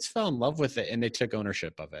 the kids fell in love with it, and they took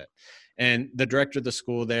ownership of it. And the director of the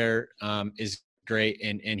school there is great,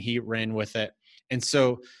 and he ran with it. And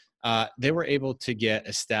so they were able to get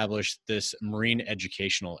established this marine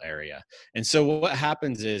educational area. And so what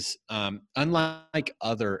happens is, unlike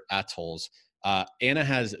other atolls, Anna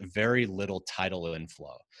has very little tidal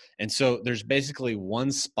inflow. And so there's basically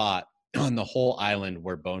one spot on the whole island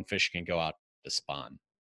where bonefish can go out to spawn.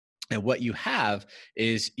 And what you have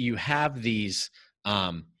is these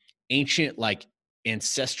ancient, like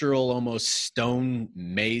ancestral, almost stone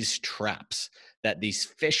maze traps that these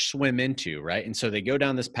fish swim into, right? And so they go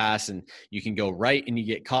down this pass, and you can go right and you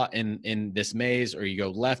get caught in this maze, or you go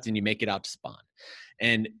left and you make it out to spawn.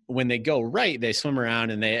 And when they go right, they swim around,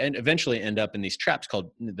 and they eventually end up in these traps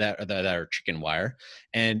called that are chicken wire.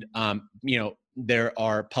 And there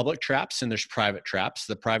are public traps and there's private traps.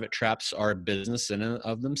 The private traps are a business in and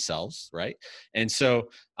of themselves, right? And so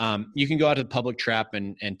you can go out to the public trap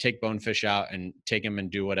and take bonefish out and take them and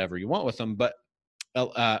do whatever you want with them. But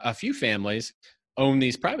a few families own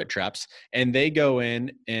these private traps, and they go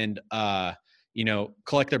in and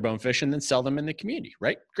collect their bonefish and then sell them in the community,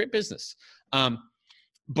 right? Great business.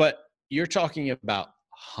 But you're talking about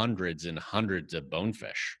hundreds and hundreds of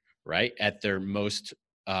bonefish, right, at their most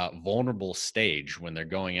vulnerable stage when they're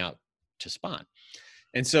going out to spawn.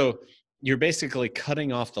 And so you're basically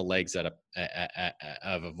cutting off the legs of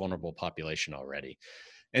a vulnerable population already.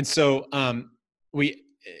 And so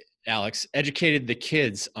Alex educated the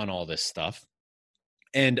kids on all this stuff.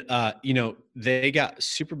 And they got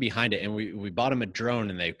super behind it, and we bought them a drone,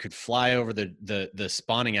 and they could fly over the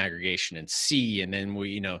spawning aggregation and see, and then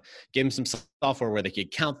we gave them some software where they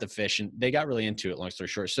could count the fish, and they got really into it. Long story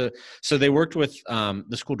short, so they worked with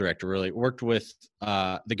the school director, really worked with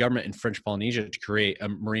the government in French Polynesia to create a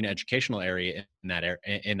marine educational area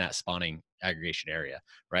in that spawning aggregation area,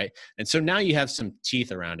 right? And so now you have some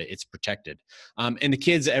teeth around it. It's protected. And the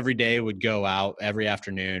kids every day would go out every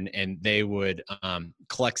afternoon, and they would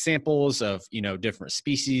collect samples of different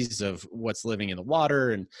species of what's living in the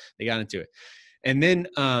water, and they got into it. And then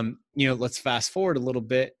let's fast forward a little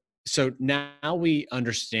bit. So now we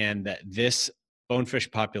understand that this bonefish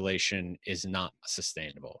population is not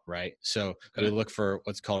sustainable, right? So we look for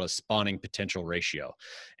what's called a spawning potential ratio.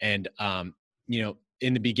 And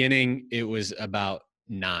in the beginning, it was about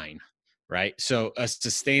 9, right? So a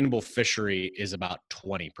sustainable fishery is about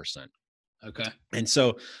 20%. Okay. And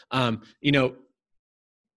so,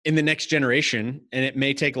 in the next generation, and it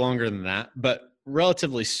may take longer than that, but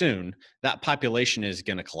relatively soon, that population is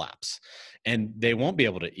going to collapse, and they won't be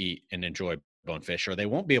able to eat and enjoy bonefish, or they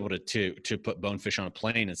won't be able to put bonefish on a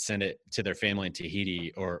plane and send it to their family in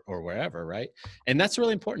Tahiti or wherever, right? And that's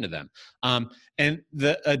really important to them. And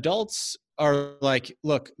the adults are like,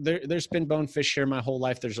 look, there's been bonefish here my whole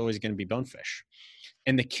life. There's always going to be bonefish.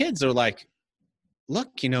 And the kids are like, look,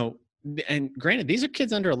 and granted, these are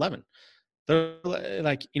kids under 11. They're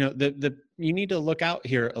like, you need to look out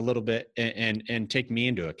here a little bit and take me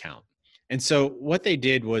into account. And so what they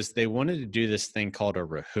did was they wanted to do this thing called a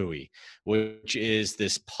rahui, which is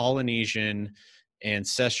this Polynesian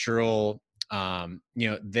ancestral,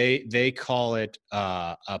 they call it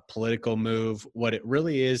a political move. What it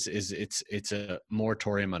really is it's a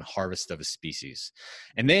moratorium on harvest of a species,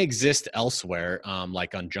 and they exist elsewhere,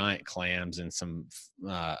 like on giant clams and some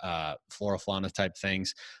floral fauna type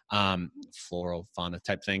things, and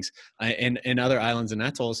other islands and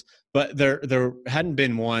atolls. But there hadn't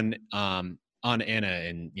been one on Anna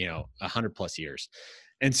in 100+ years.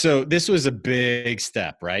 And so this was a big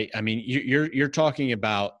step, right? I mean, you're talking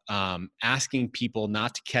about asking people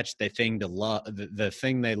not to catch the thing to love, the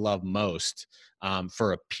thing they love most,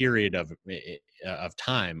 for a period of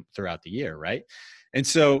time throughout the year, right? And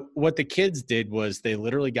so what the kids did was they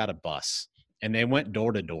literally got a bus and they went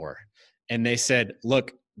door to door, and they said,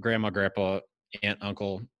 "Look, grandma, grandpa, aunt,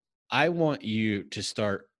 uncle, I want you to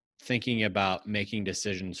start thinking about making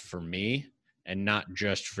decisions for me and not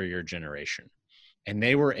just for your generation." And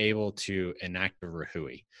they were able to enact a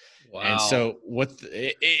Rahui. And Wow. so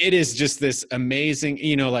it is just this amazing,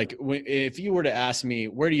 like if you were to ask me,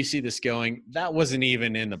 where do you see this going? That wasn't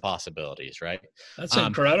even in the possibilities. Right. That's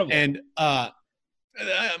incredible. And I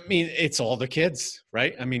mean, it's all the kids,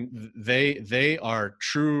 right? I mean, they are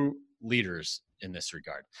true leaders in this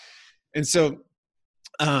regard. And so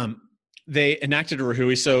um, they enacted a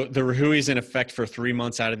Rahui. So the Rahui is in effect for 3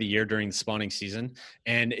 months out of the year during the spawning season,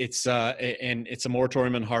 and it's a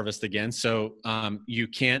moratorium on harvest again. So you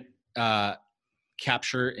can't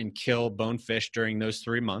capture and kill bonefish during those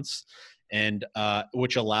 3 months, and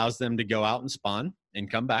which allows them to go out and spawn and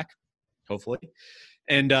come back, hopefully.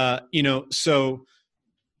 And so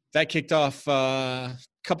that kicked off a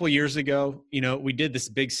couple of years ago. We did this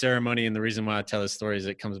big ceremony, and the reason why I tell this story is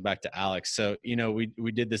it comes back to Alex. So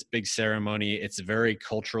we did this big ceremony. It's very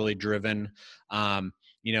culturally driven.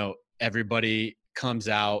 Everybody comes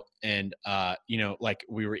out, and like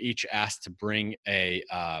we were each asked to bring a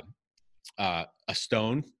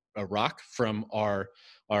stone, a rock from our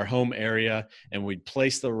home area, and we'd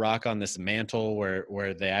place the rock on this mantle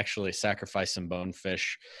where they actually sacrifice some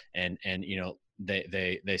bonefish, and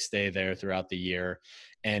they stay there throughout the year.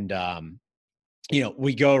 And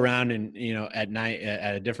we go around, and at night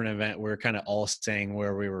at a different event, we're kind of all saying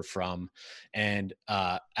where we were from, and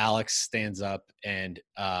Alex stands up and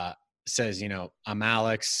says, "I'm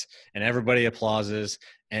Alex," and everybody applauses,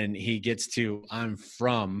 and he gets to "I'm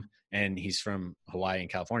from," and he's from Hawaii and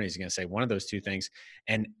California. He's going to say one of those two things,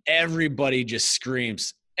 and everybody just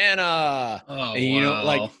screams, "Anna!" Oh, And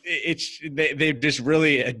wow. they've just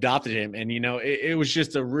really adopted him, and it was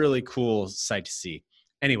just a really cool sight to see.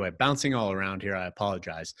 Anyway, bouncing all around here, I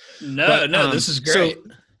apologize. No, But no, this is so great.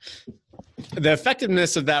 the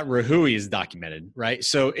effectiveness of that Rahui is documented, right?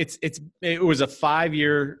 So it was a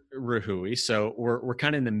 5-year Rahui, so we're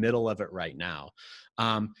kind of in the middle of it right now.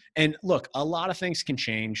 And look, a lot of things can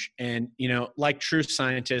change, and like true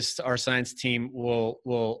scientists, our science team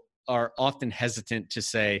are often hesitant to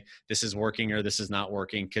say this is working or this is not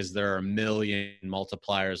working, because there are a million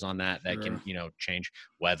multipliers on that Sure. can change: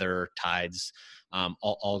 weather, tides,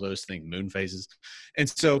 all those things, moon phases. And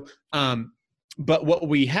so but what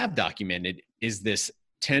we have documented is this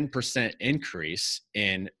 10% increase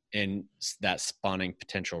in that spawning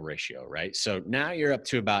potential ratio, right? So now you're up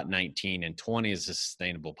to about 19, and 20 is a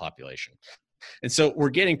sustainable population. And so we're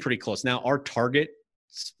getting pretty close. Now our target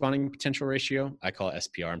spawning potential ratio, I call it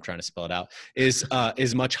SPR, I'm trying to spell it out, is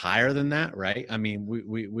much higher than that, right? I mean,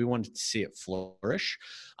 we wanted to see it flourish.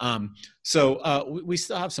 So we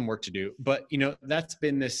still have some work to do, but that's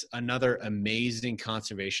been another amazing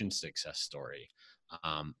conservation success story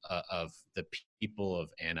of the people of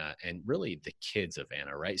Anna, and really the kids of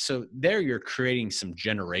Anna, right? So there you're creating some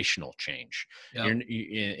generational change. Yep.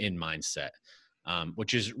 You're in mindset,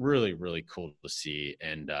 which is really, really cool to see.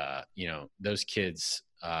 And, those kids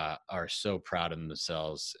are so proud of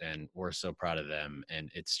themselves, and we're so proud of them. And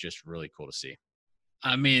it's just really cool to see.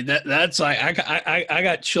 I mean, that's like I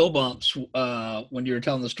got chill bumps when you were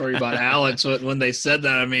telling the story about Alex when they said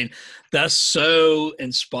that. I mean, that's so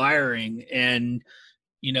inspiring. And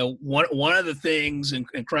one of the things, and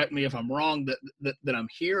correct me if I'm wrong, that I'm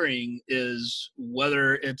hearing is,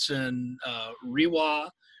 whether it's in Riwa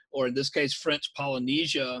or in this case French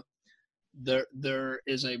Polynesia,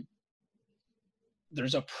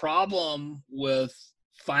 there's a problem with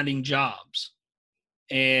finding jobs,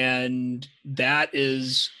 and that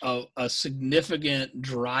is a significant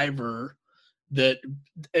driver. That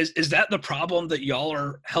is that the problem that y'all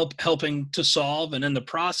are helping to solve, and in the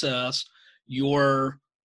process, you're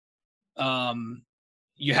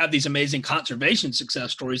you have these amazing conservation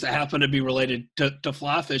success stories that happen to be related to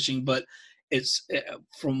fly fishing, but it's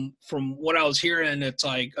from what I was hearing, it's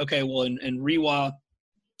like, okay, well, in Rewa,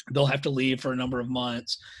 they'll have to leave for a number of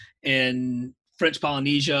months. In French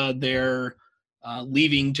Polynesia, they're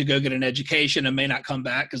leaving to go get an education and may not come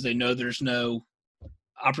back because they know there's no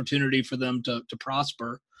opportunity for them to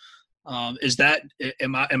prosper. Is that,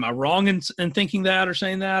 am I wrong in thinking that or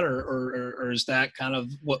saying that, or is that kind of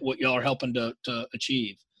what y'all are helping to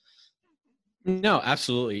achieve? No,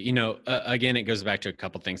 absolutely. Again, it goes back to a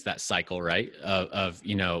couple things, that cycle, right? Of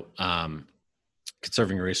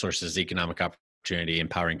conserving resources, economic opportunity,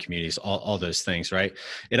 empowering communities, all those things, right?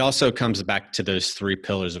 It also comes back to those three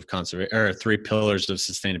pillars of conservation, or three pillars of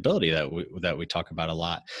sustainability that we talk about a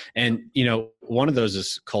lot. And, one of those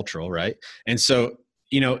is cultural, right? And so,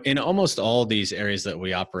 in almost all these areas that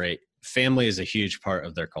we operate, family is a huge part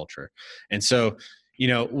of their culture. And so,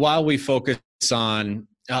 while we focus on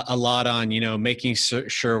a lot on, making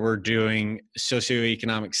sure we're doing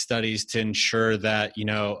socioeconomic studies to ensure that,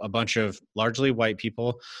 a bunch of largely white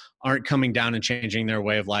people aren't coming down and changing their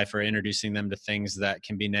way of life or introducing them to things that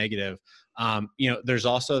can be negative. There's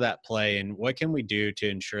also that play in what can we do to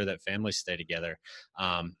ensure that families stay together,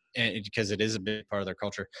 and because it is a big part of their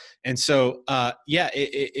culture. And so,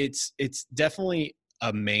 it's definitely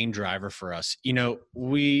a main driver for us.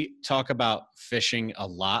 We talk about fishing a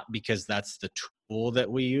lot because that's the tool that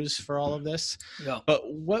we use for all of this. Yeah.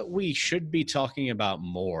 But what we should be talking about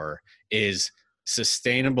more is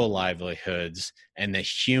sustainable livelihoods and the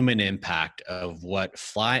human impact of what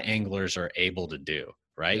fly anglers are able to do,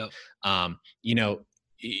 right? Yep.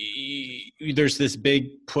 There's this big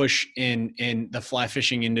push in the fly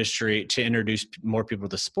fishing industry to introduce more people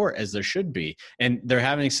to sport, as there should be, and they're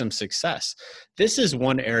having some success. This is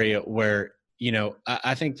one area where,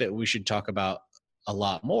 I think that we should talk about a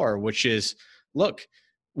lot more, which is, look,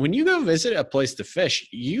 when you go visit a place to fish,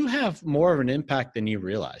 you have more of an impact than you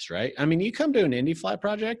realize, right? I mean, you come to an Indifly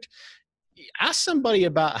project, ask somebody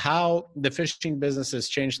about how the fishing business has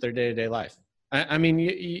changed their day-to-day life. I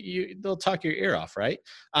mean, they'll talk your ear off, right?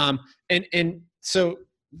 And so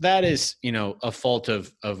that is, a fault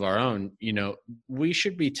of our own. We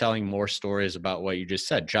should be telling more stories about what you just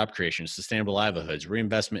said: job creation, sustainable livelihoods,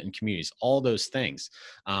 reinvestment in communities, all those things,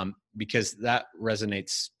 because that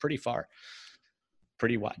resonates pretty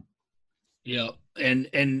wide. Yeah, and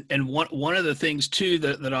one of the things too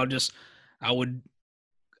that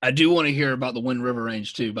I do want to hear about the Wind River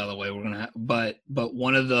Range too. By the way, we're gonna but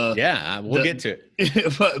one of the we'll get to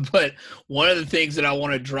it. but one of the things that I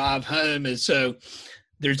want to drive home is, so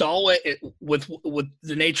there's always, with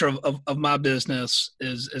the nature of my business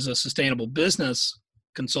is a sustainable business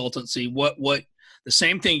consultancy. What the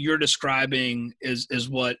same thing you're describing is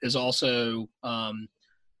what is also,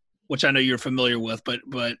 which I know you're familiar with, but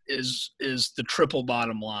is the triple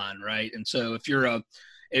bottom line, right? And so if you're a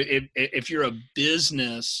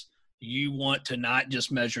business, you want to not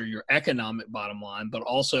just measure your economic bottom line, but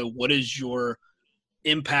also what is your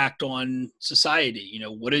impact on society?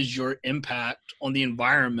 What is your impact on the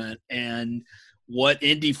environment? And what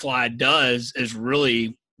Indifly does is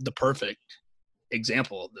really the perfect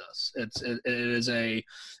example of this. It is a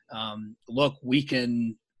look, we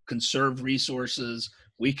can conserve resources,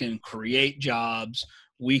 we can create jobs,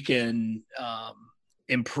 we can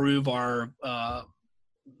improve our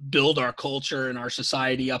build our culture and our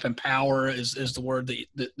society up. Empower is the word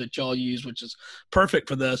that y'all use, which is perfect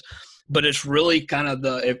for this. But it's really kind of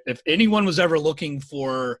if anyone was ever looking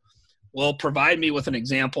for, well, provide me with an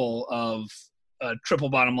example of a triple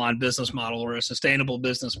bottom line business model or a sustainable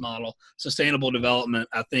business model, sustainable development,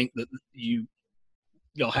 I think that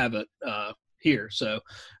y'all have it here. So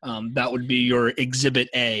that would be your exhibit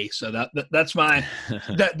A. So that's my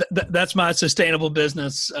that's my sustainable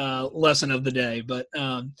business lesson of the day. But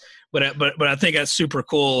I think that's super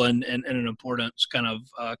cool and an important kind of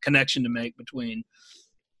connection to make between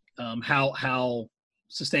how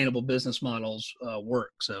sustainable business models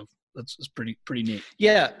work. So that's pretty neat.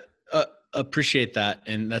 Yeah, appreciate that,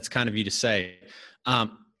 and that's kind of you to say.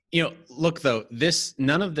 Look though,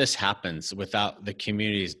 none of this happens without the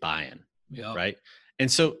community's buy-in. Yeah. Right. And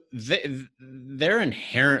so they're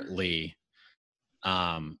inherently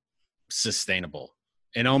sustainable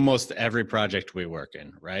in almost every project we work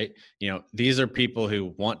in. Right. These are people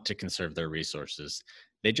who want to conserve their resources.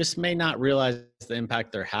 They just may not realize the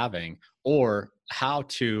impact they're having or how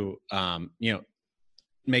to,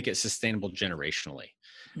 make it sustainable generationally.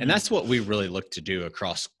 And that's what we really look to do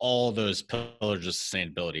across all those pillars of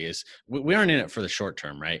sustainability. Is we aren't in it for the short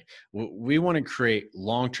term, right? We want to create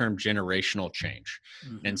long-term generational change.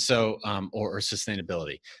 Mm-hmm. And so, or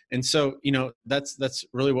sustainability. And so, that's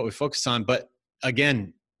really what we focus on. But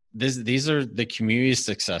again, these are the community's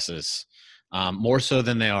successes, more so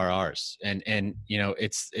than they are ours. And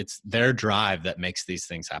it's their drive that makes these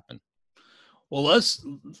things happen. Well,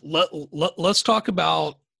 let's talk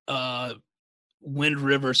about Wind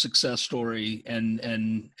River success story and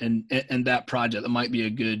that project. That might be a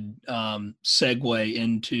good segue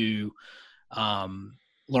into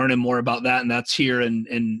learning more about that. And that's here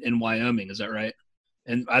in Wyoming. Is that right?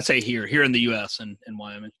 And I say here in the U.S. and in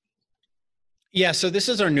Wyoming. Yeah. So this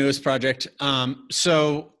is our newest project.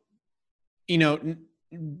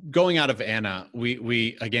 going out of Anna,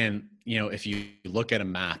 we again, if you look at a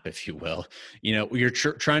map, if you will, you're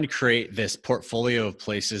trying to create this portfolio of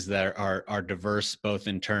places that are diverse, both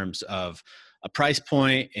in terms of a price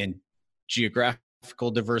point and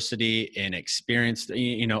geographical diversity and experience,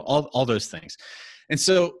 all those things. And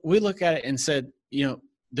so we look at it and said,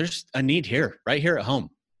 there's a need here, right here at home.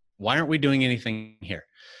 Why aren't we doing anything here?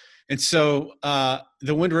 And so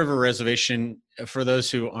the Wind River Reservation, for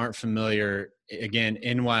those who aren't familiar, again,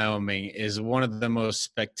 in Wyoming, is one of the most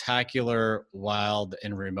spectacular, wild,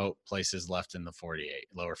 and remote places left in the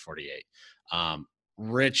lower 48.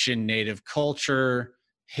 Rich in native culture,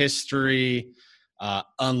 history,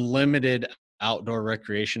 unlimited outdoor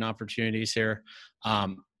recreation opportunities here.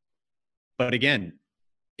 But again,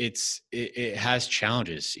 it has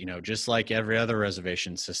challenges, just like every other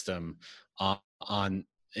reservation system in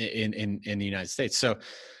the United States. So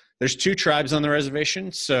there's 2 tribes on the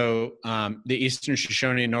reservation. So the Eastern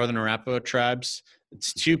Shoshone and Northern Arapaho tribes,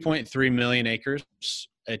 it's 2.3 million acres.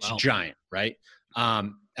 It's giant, right?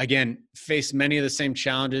 Again, face many of the same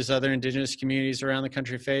challenges other indigenous communities around the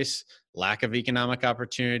country face: lack of economic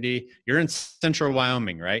opportunity. You're in central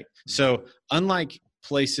Wyoming, right? So unlike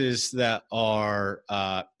places that are,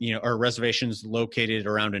 are reservations located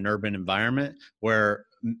around an urban environment where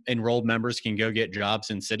enrolled members can go get jobs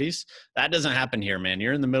in cities, that doesn't happen here, man.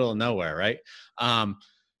 You're in the middle of nowhere, right?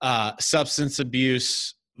 Substance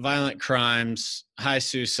abuse, violent crimes, high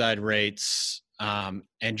suicide rates,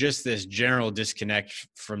 and just this general disconnect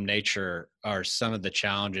from nature are some of the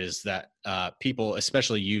challenges that people,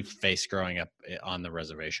 especially youth, face growing up on the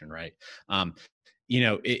reservation, right?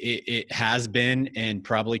 It has been and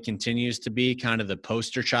probably continues to be kind of the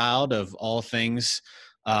poster child of all things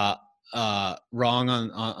wrong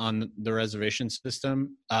on the reservation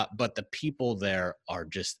system. But the people there are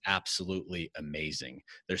just absolutely amazing.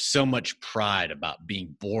 There's so much pride about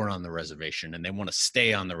being born on the reservation, and they want to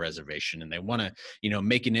stay on the reservation, and they want to,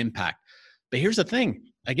 make an impact. But here's the thing,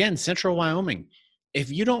 again, central Wyoming, if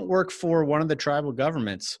you don't work for one of the tribal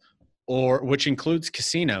governments, which includes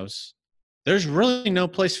casinos, there's really no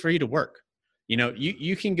place for you to work.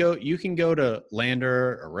 You can go to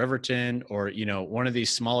Lander or Riverton or, one of these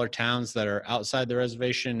smaller towns that are outside the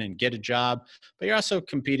reservation and get a job, but you're also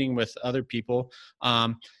competing with other people.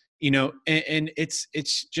 And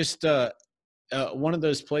it's just one of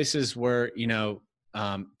those places where,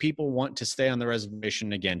 people want to stay on the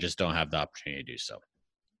reservation, again, just don't have the opportunity to do so.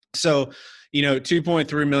 So,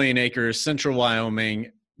 2.3 million acres, central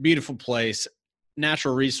Wyoming, beautiful place.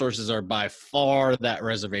 Natural resources are by far that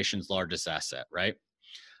reservation's largest asset, right?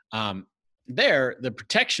 The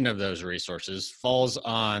protection of those resources falls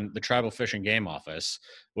on the Tribal Fish and Game Office,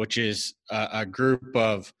 which is a group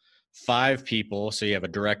of 5 people. So you have a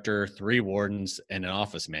director, 3 wardens, and an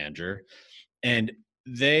office manager, and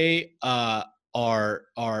they are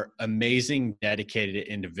amazing, dedicated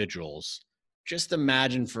individuals. Just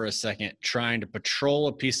imagine for a second trying to patrol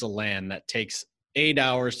a piece of land that takes 8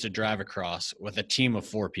 hours to drive across with a team of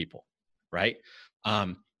 4 people, right?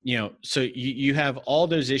 So you have all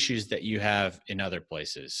those issues that you have in other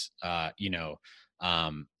places,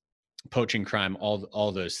 poaching, crime,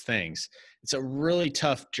 all those things. It's a really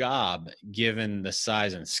tough job given the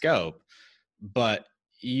size and scope, but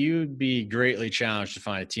you'd be greatly challenged to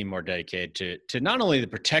find a team more dedicated to not only the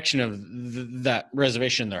protection of that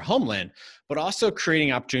reservation, their homeland, but also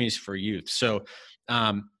creating opportunities for youth. So,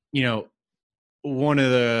 one of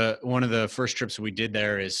the first trips we did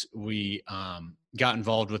there is we got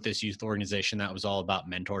involved with this youth organization that was all about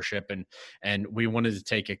mentorship, and we wanted to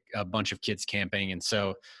take a bunch of kids camping. And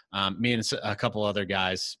so me and a couple other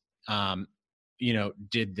guys,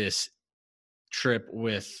 did this trip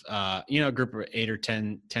with, a group of 8 or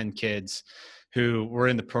 10 kids who were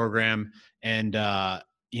in the program. And,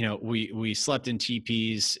 we slept in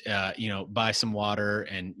teepees, buy some water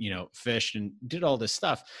and, fished and did all this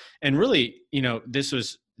stuff. And really, this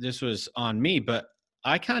was on me, but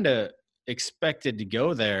I kind of expected to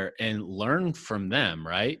go there and learn from them,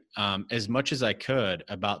 right? As much as I could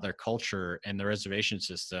about their culture and the reservation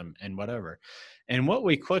system and whatever. And what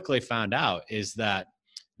we quickly found out is that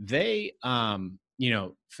they,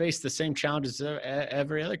 face the same challenges as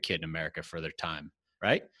every other kid in America for their time,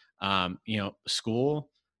 right? School,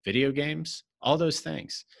 video games, all those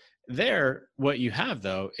things. There, what you have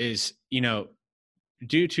though is,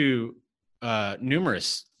 due to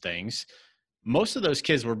numerous things, most of those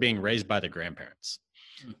kids were being raised by their grandparents.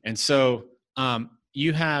 And so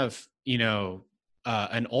you have,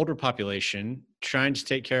 an older population trying to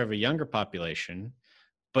take care of a younger population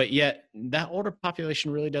But yet that older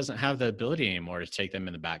population really doesn't have the ability anymore to take them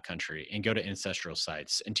in the backcountry and go to ancestral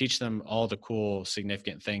sites and teach them all the cool,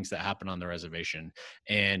 significant things that happen on the reservation.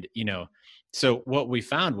 And, so what we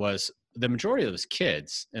found was the majority of those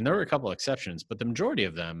kids, and there were a couple of exceptions, but the majority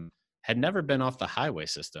of them had never been off the highway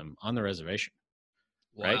system on the reservation.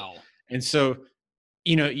 Right. Wow. And so,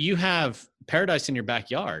 you have paradise in your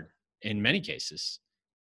backyard in many cases,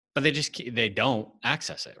 but they don't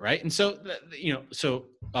access it, right? And so so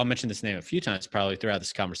I'll mention this name a few times probably throughout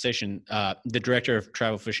this conversation. The director of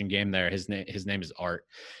Tribal Fish and Game there, his name is Art,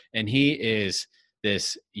 and he is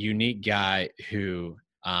this unique guy who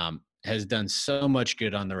has done so much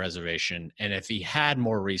good on the reservation, and if he had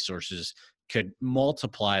more resources, could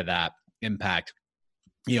multiply that impact,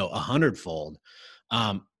 100-fold.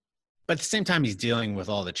 But at the same time, he's dealing with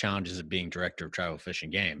all the challenges of being director of Tribal Fish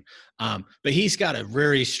and Game. But he's got a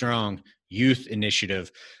very strong youth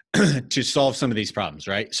initiative to solve some of these problems,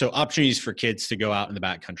 right? So opportunities for kids to go out in the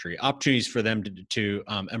backcountry, opportunities for them to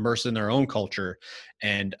immerse in their own culture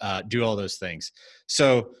and do all those things.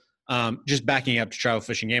 So just backing up to Tribal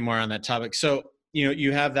Fish and Game more on that topic. So,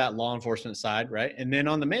 you have that law enforcement side, right? And then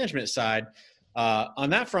on the management side, on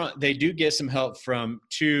that front, they do get some help from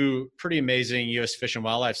two pretty amazing U.S. Fish and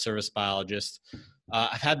Wildlife Service biologists.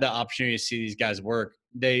 I've had the opportunity to see these guys work.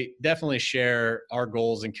 They definitely share our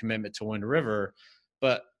goals and commitment to Wind River,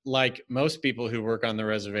 but like most people who work on the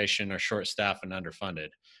reservation are short-staffed and underfunded.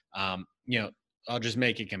 I'll just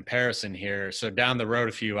make a comparison here. So down the road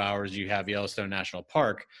a few hours, you have Yellowstone National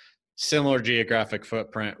Park, similar geographic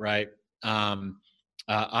footprint, right?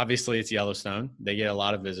 Obviously, it's Yellowstone. They get a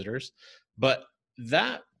lot of visitors. But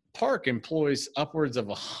that park employs upwards of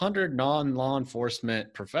 100 non-law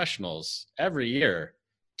enforcement professionals every year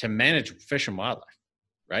to manage fish and wildlife,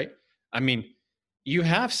 right? I mean, you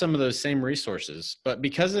have some of those same resources, but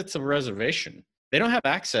because it's a reservation, they don't have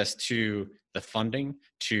access to the funding,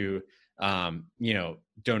 to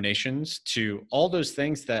donations, to all those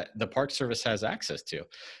things that the Park Service has access to.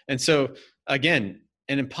 And so, again,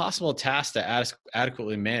 an impossible task to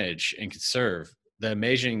adequately manage and conserve the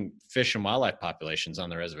amazing fish and wildlife populations on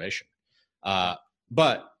the reservation.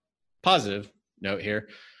 But positive note here,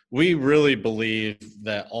 we really believe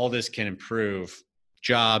that all this can improve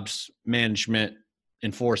jobs, management,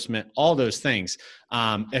 enforcement, all those things,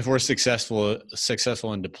 if we're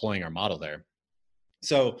successful in deploying our model there.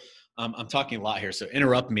 So I'm talking a lot here, so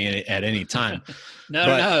interrupt me at any time.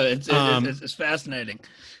 No, it's fascinating.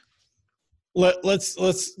 Let's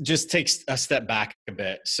just take a step back a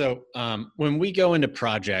bit. So when we go into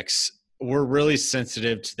projects, we're really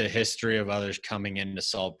sensitive to the history of others coming in to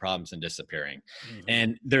solve problems and disappearing. Mm-hmm.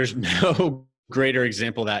 And there's no greater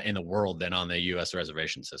example of that in the world than on the U.S.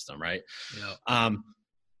 reservation system, right? Yeah.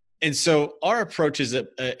 And so our approach is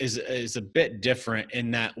a bit different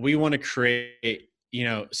in that we want to create,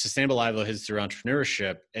 sustainable livelihoods through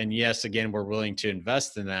entrepreneurship. And yes, again, we're willing to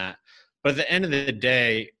invest in that. But at the end of the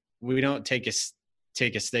day, we don't take a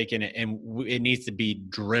stake in it, and it needs to be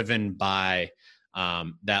driven by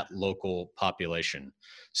that local population.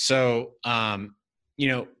 So,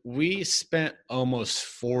 we spent almost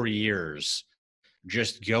 4 years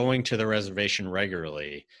just going to the reservation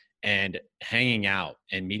regularly and hanging out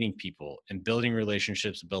and meeting people and building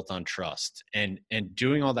relationships built on trust and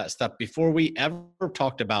doing all that stuff before we ever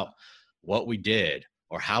talked about what we did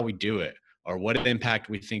or how we do it or what impact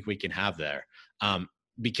we think we can have there.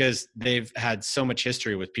 Because they've had so much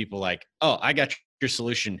history with people like, oh, I got your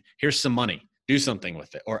solution. Here's some money. Do something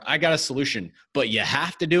with it. Or I got a solution, but you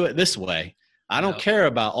have to do it this way. I don't care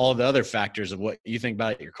about all the other factors of what you think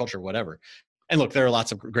about your culture, whatever. And look, there are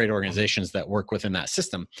lots of great organizations that work within that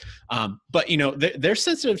system. But, they're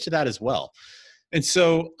sensitive to that as well. And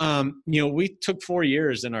so, we took 4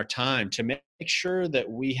 years in our time to make sure that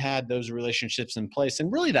we had those relationships in place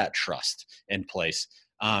and really that trust in place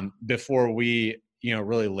before we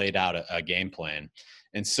really laid out a game plan.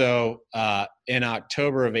 And so in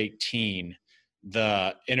October of 2018,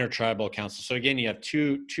 the Intertribal Council, so again, you have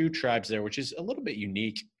two tribes there, which is a little bit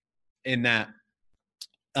unique in that,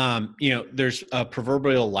 there's a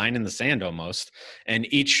proverbial line in the sand almost, and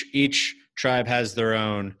each tribe has their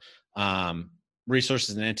own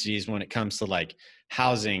resources and entities when it comes to like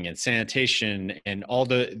housing and sanitation and all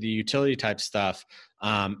the utility type stuff.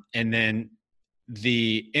 And then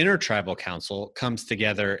the Intertribal Council comes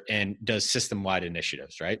together and does system-wide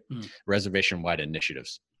initiatives, right? Reservation-wide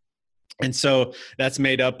initiatives. And so that's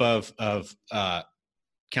made up of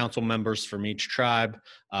council members from each tribe.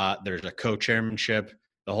 There's a co-chairmanship,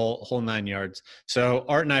 the whole 9 yards. So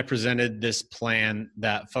Art and I presented this plan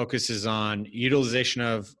that focuses on utilization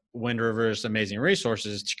of Wind River's amazing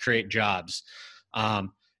resources to create jobs.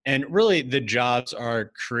 And really the jobs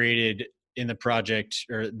are created in the project,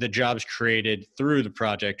 or the jobs created through the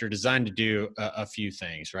project are designed to do a few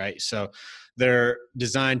things, right? So they're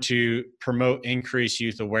designed to promote increased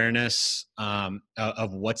youth awareness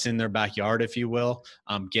of what's in their backyard, if you will,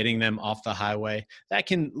 getting them off the highway. That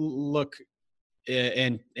can look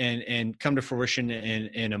and come to fruition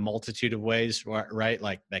in a multitude of ways, right?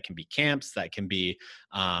 Like that can be camps, that can be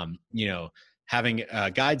having a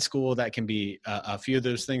guide school, that can be a few of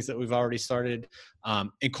those things that we've already started,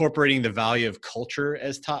 incorporating the value of culture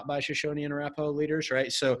as taught by Shoshone and Arapaho leaders,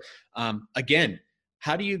 right? So again,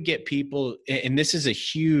 how do you get people, and this is a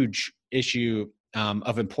huge issue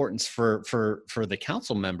of importance for the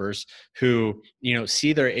council members who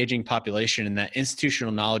see their aging population and that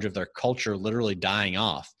institutional knowledge of their culture literally dying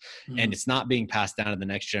off, and it's not being passed down to the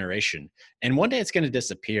next generation, and one day it's going to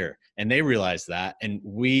disappear, and they realize that, and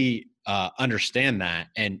we understand that,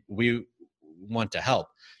 and we want to help.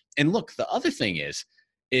 And look, the other thing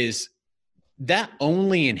is that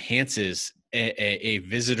only enhances a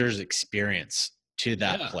visitor's experience to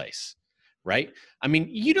that place, right? I mean,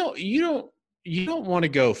 you don't want to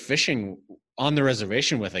go fishing on the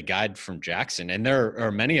reservation with a guide from Jackson. And there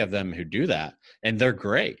are many of them who do that, and they're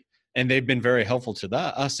great. And they've been very helpful to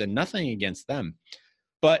us, and nothing against them.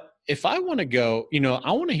 But if I want to go,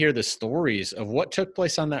 I want to hear the stories of what took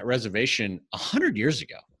place on that reservation 100 years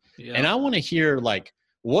ago. Yeah. And I want to hear, like,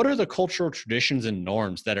 what are the cultural traditions and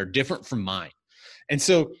norms that are different from mine? And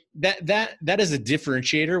so that is a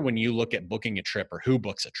differentiator when you look at booking a trip, or who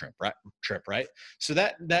books a trip, right? So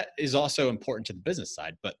that is also important to the business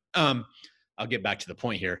side. But I'll get back to the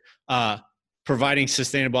point here. Providing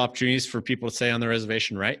sustainable opportunities for people to stay on the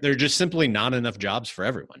reservation, right? There are just simply not enough jobs for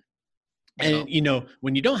everyone. And,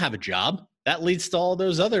 when you don't have a job, that leads to all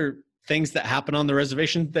those other things that happen on the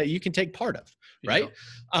reservation that you can take part of, right?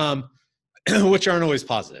 Which aren't always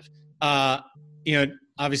positive.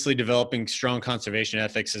 Obviously developing strong conservation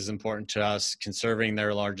ethics is important to us, conserving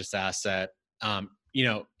their largest asset.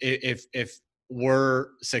 If we're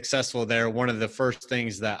successful there, one of the first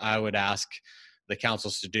things that I would ask the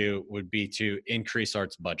councils to do would be to increase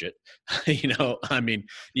arts budget. I mean,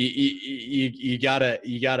 you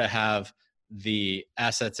gotta have the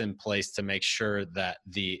assets in place to make sure that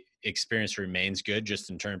the experience remains good, just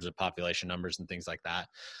in terms of population numbers and things like that.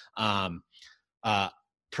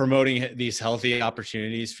 Promoting these healthy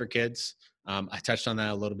opportunities for kids. I touched on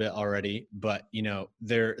that a little bit already, but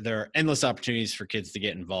there are endless opportunities for kids to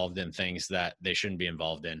get involved in things that they shouldn't be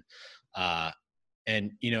involved in.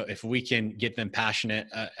 And if we can get them passionate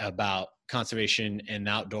about conservation and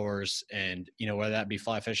outdoors, and whether that be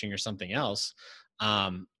fly fishing or something else,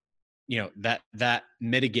 that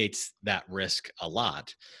mitigates that risk a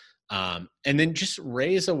lot. And then just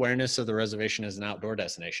raise awareness of the reservation as an outdoor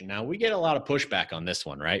destination. Now, we get a lot of pushback on this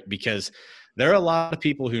one, right? Because there are a lot of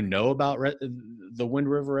people who know about the Wind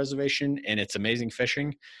River Reservation and its amazing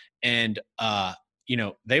fishing. And,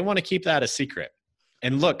 they want to keep that a secret.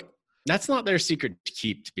 And look, that's not their secret to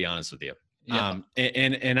keep, to be honest with you. Yeah.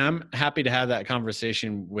 And I'm happy to have that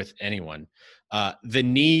conversation with anyone. The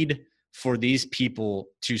need for these people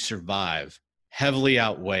to survive heavily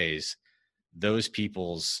outweighs those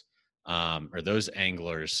people's or those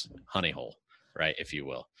anglers' honey hole, right, if you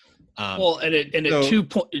will. At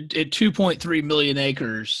 2.3 million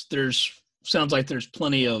acres, sounds like there's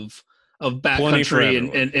plenty of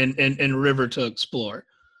backcountry and river to explore.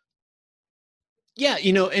 Yeah,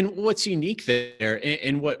 and what's unique there,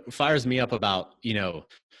 and what fires me up about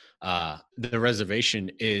the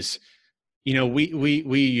reservation is,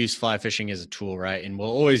 we use fly fishing as a tool, right? And we'll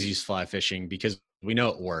always use fly fishing because we know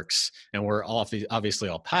it works, and we're obviously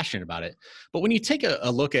all passionate about it. But when you take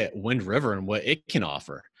a look at Wind River and what it can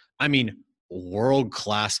offer, I mean,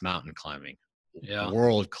 world-class mountain climbing,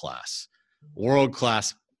 world-class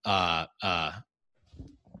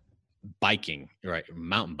biking, right?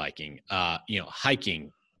 Mountain biking,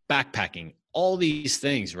 hiking, backpacking, all these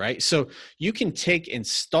things, right? So you can take and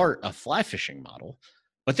start a fly fishing model,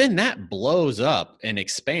 but then that blows up and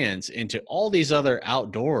expands into all these other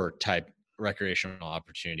outdoor type recreational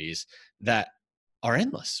opportunities that are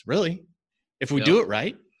endless, really, if we do it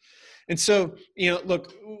right. And so,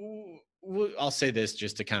 look, I'll say this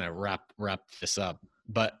just to kind of wrap this up,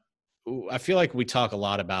 but I feel like we talk a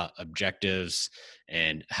lot about objectives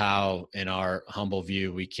and how, in our humble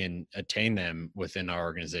view, we can attain them within our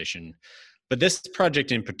organization. But this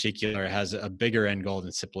project in particular has a bigger end goal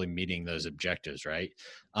than simply meeting those objectives, right?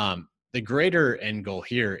 The greater end goal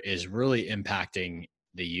here is really impacting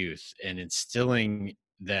the youth and instilling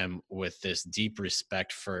them with this deep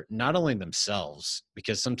respect for not only themselves,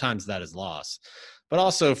 because sometimes that is lost, but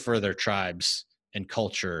also for their tribes and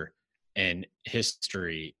culture and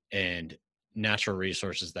history and natural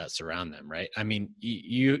resources that surround them, right? I mean,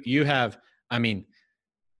 you have, I mean,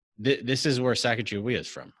 this is where Sacagawea is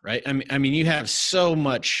from, right? I mean, you have so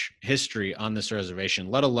much history on this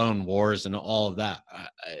reservation, let alone wars and all of that.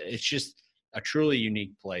 It's just a truly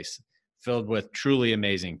unique place filled with truly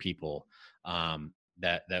amazing people,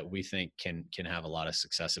 that we think can have a lot of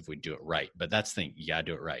success if we do it right. But that's the thing, you gotta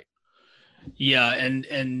do it right. Yeah,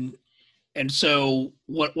 and so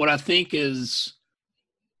what I think is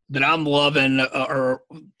that I'm loving, or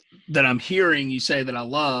that I'm hearing you say that I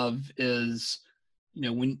love, is,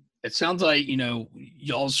 when it sounds like,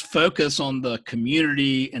 y'all's focus on the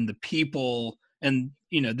community and the people, and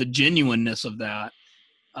the genuineness of that,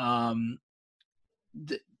 um,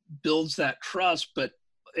 that builds that trust. But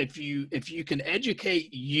if you can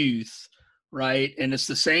educate youth, right, and it's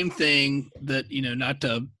the same thing that, not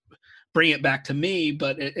to bring it back to me,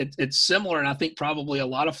 but it's similar, and I think probably a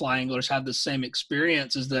lot of fly anglers have the same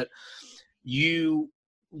experience, is that you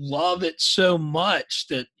love it so much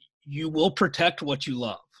that you will protect what you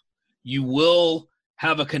love. You will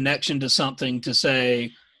have a connection to something to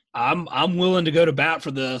say, I'm willing to go to bat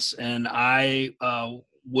for this, and I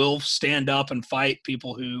will stand up and fight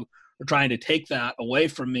people who are trying to take that away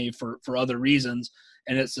from me for other reasons.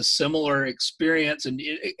 And it's a similar experience, and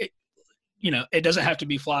it doesn't have to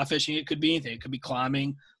be fly fishing. It could be anything. It could be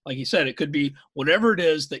climbing, like you said. It could be whatever it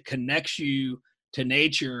is that connects you to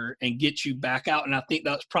nature and gets you back out. And I think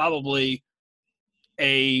that's probably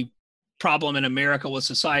a problem in America with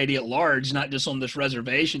society at large, not just on this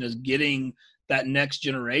reservation, is getting that next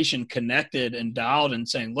generation connected and dialed and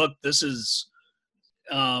saying, look, this is,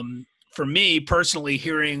 for me personally,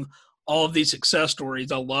 hearing all of these success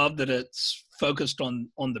stories, I love that it's focused on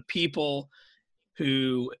the people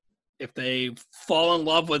who, if they fall in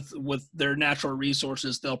love with their natural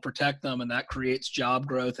resources, they'll protect them, and that creates job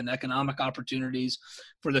growth and economic opportunities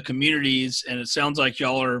for the communities. And it sounds like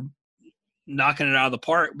y'all are knocking it out of the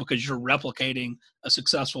park because you're replicating a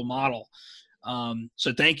successful model.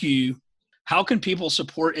 So thank you. How can people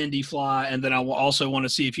support Indifly? And then I will also want to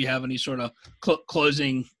see if you have any sort of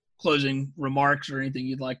closing remarks or anything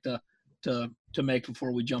you'd like to make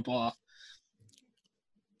before we jump off.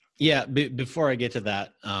 Yeah, before I get to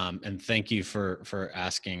that, and thank you for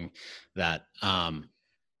asking that. I'll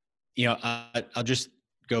just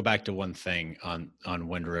go back to one thing on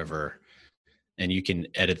Wind River, and you can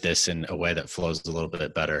edit this in a way that flows a little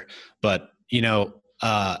bit better. But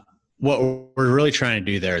what we're really trying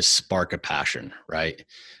to do there is spark a passion, right?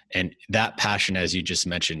 And that passion, as you just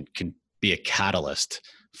mentioned, can be a catalyst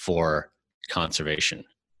for conservation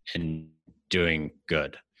and doing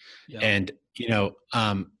good. Yeah. And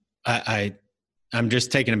I'm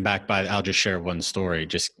just taken aback by, I'll just share one story.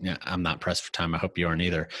 I'm not pressed for time. I hope you aren't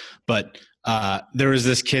either. But there was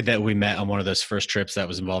this kid that we met on one of those first trips that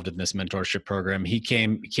was involved in this mentorship program. He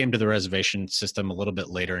came to the reservation system a little bit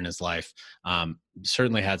later in his life.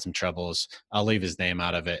 Certainly had some troubles. I'll leave his name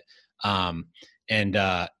out of it.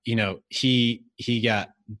 He got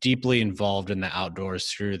deeply involved in the outdoors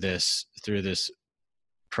through this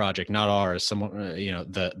project, not ours,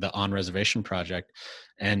 the on reservation project.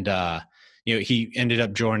 And, he ended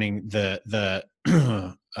up joining the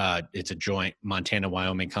it's a joint Montana,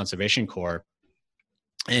 Wyoming Conservation Corps.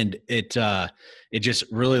 And it just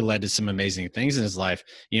really led to some amazing things in his life.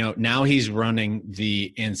 Now he's running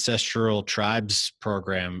the Ancestral Tribes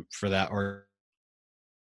program for that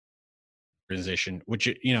organization, which,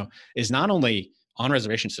 is not only on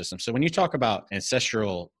reservation systems. So when you talk about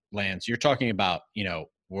ancestral lands, you're talking about,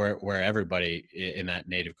 where everybody in that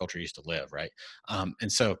native culture used to live, right?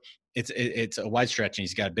 And so it's a wide stretch, and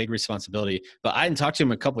he's got a big responsibility. But I hadn't talked to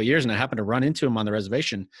him in a couple of years, and I happened to run into him on the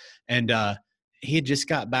reservation, and he had just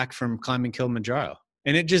got back from climbing Kilimanjaro,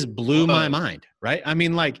 and it just blew my mind, right? I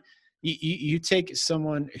mean, like, you take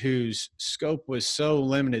someone whose scope was so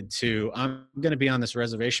limited to, I'm going to be on this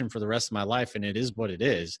reservation for the rest of my life, and it is what it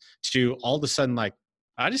is, to all of a sudden, like,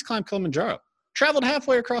 I just climbed Kilimanjaro, traveled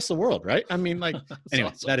halfway across the world, right? I mean, like, anyway,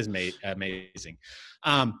 awesome. That is amazing.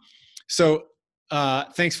 So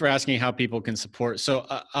thanks for asking how people can support. So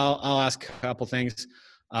I'll ask a couple things.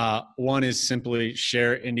 One is simply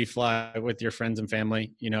share Indifly with your friends and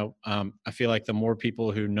family. I feel like the more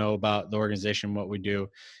people who know about the organization, what we do,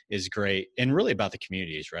 is great, and really about the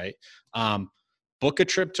communities, right? Book a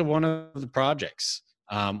trip to one of the projects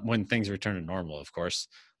when things return to normal, of course.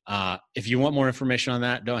 If you want more information on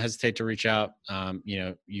that, don't hesitate to reach out.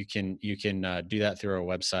 You can do that through our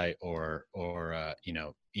website or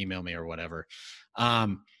email me or whatever.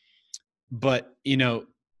 But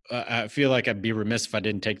I feel like I'd be remiss if I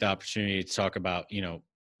didn't take the opportunity to talk about,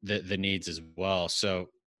 the needs as well. So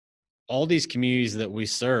all these communities that we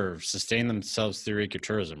serve sustain themselves through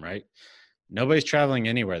ecotourism, right? Nobody's traveling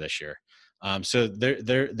anywhere this year. So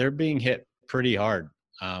they're being hit pretty hard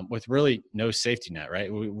with really no safety net,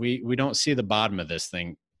 right? We don't see the bottom of this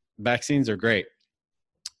thing. Vaccines are great,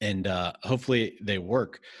 and hopefully they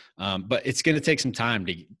work, but it's going to take some time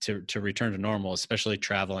to return to normal, especially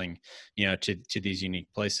traveling, to these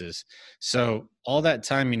unique places. So all that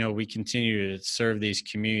time, we continue to serve these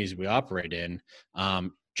communities we operate in.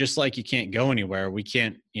 Just like you can't go anywhere, we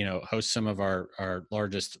can't, host some of our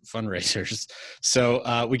largest fundraisers.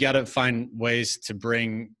 So we got to find ways to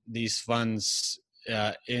bring these funds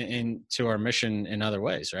into our mission in other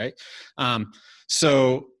ways, right?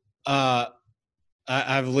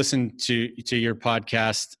 I've listened to your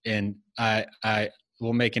podcast, and I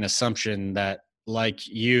will make an assumption that, like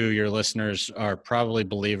your listeners are probably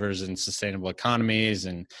believers in sustainable economies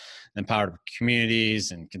and empowered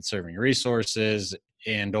communities and conserving resources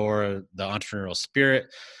and or the entrepreneurial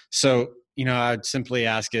spirit. So, I'd simply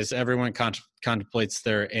ask, as everyone contemplates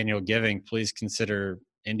their annual giving, please consider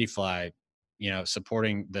Indifly,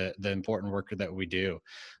 supporting the important work that we do.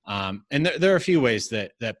 And there are a few ways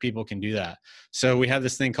that people can do that. So we have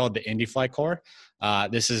this thing called the Indifly Corps.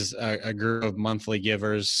 This is a group of monthly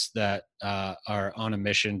givers that are on a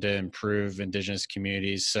mission to improve Indigenous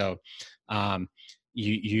communities. So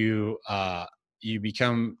you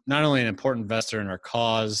become not only an important investor in our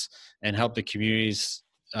cause and help the communities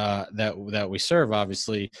that we serve,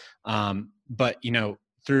 obviously, but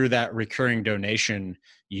through that recurring donation,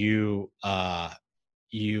 you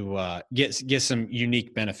get some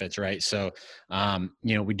unique benefits, right? So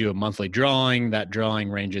we do a monthly drawing. That drawing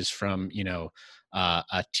ranges from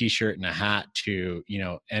a t-shirt and a hat to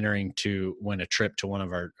entering to win a trip to one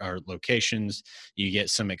of our locations. You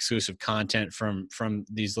get some exclusive content from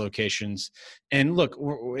these locations, and look,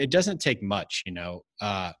 it doesn't take much,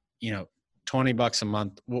 $20 a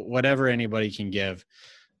month, whatever anybody can give.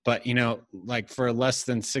 But like for less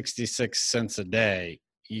than 66 cents a day,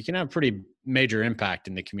 you can have pretty major impact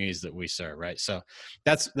in the communities that we serve, right? So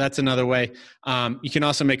that's another way. You can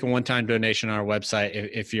also make a one-time donation on our website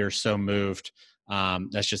if you're so moved.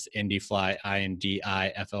 That's just Indifly,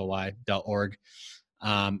 INDIFLY.org.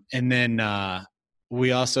 And then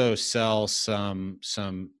we also sell some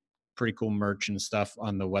pretty cool merch and stuff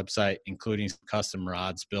on the website, including some custom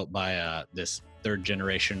rods built by this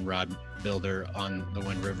third-generation rod builder on the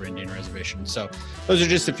Wind River Indian Reservation. So those are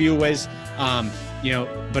just a few ways,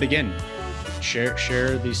 but again,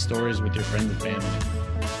 share these stories with your friends and family.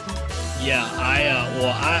 Yeah,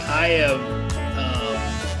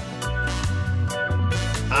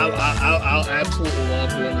 I'll absolutely love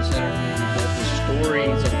doing this interview, but the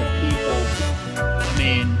stories of the people, I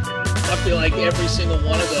mean, I feel like every single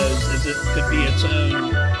one of those could be its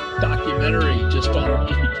own documentary just on,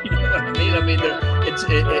 you know what I mean? I mean, it's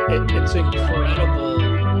incredible,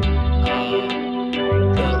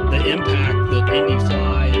 the impact that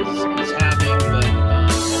Indifly is having, but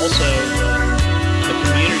also the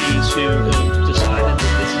communities who have decided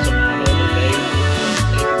that this is a model that they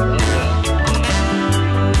can run with.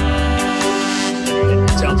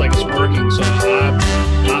 It sounds like it's working, so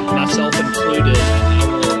I myself included, I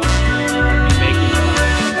will be making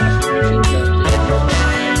contributions to Indifly.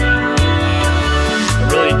 I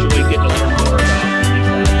really enjoyed getting to learn more about Indifly. I'm new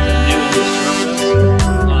in this service,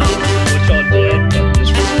 what y'all did, but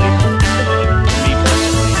this really, for me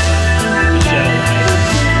personally, the show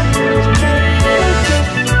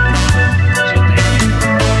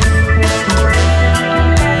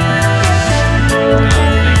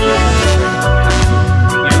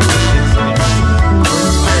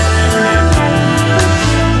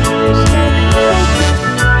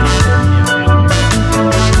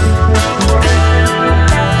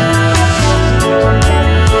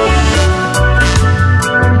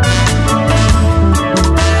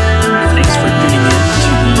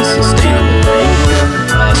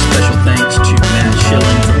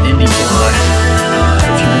Shilling from Indifly.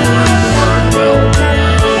 If you want to learn more about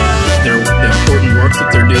the important work that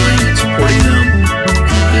they're doing and supporting them, you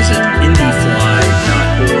can visit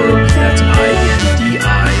indifly.org. That's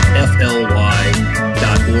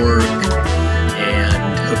INDIFLY.org.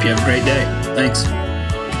 And hope you have a great day. Thanks.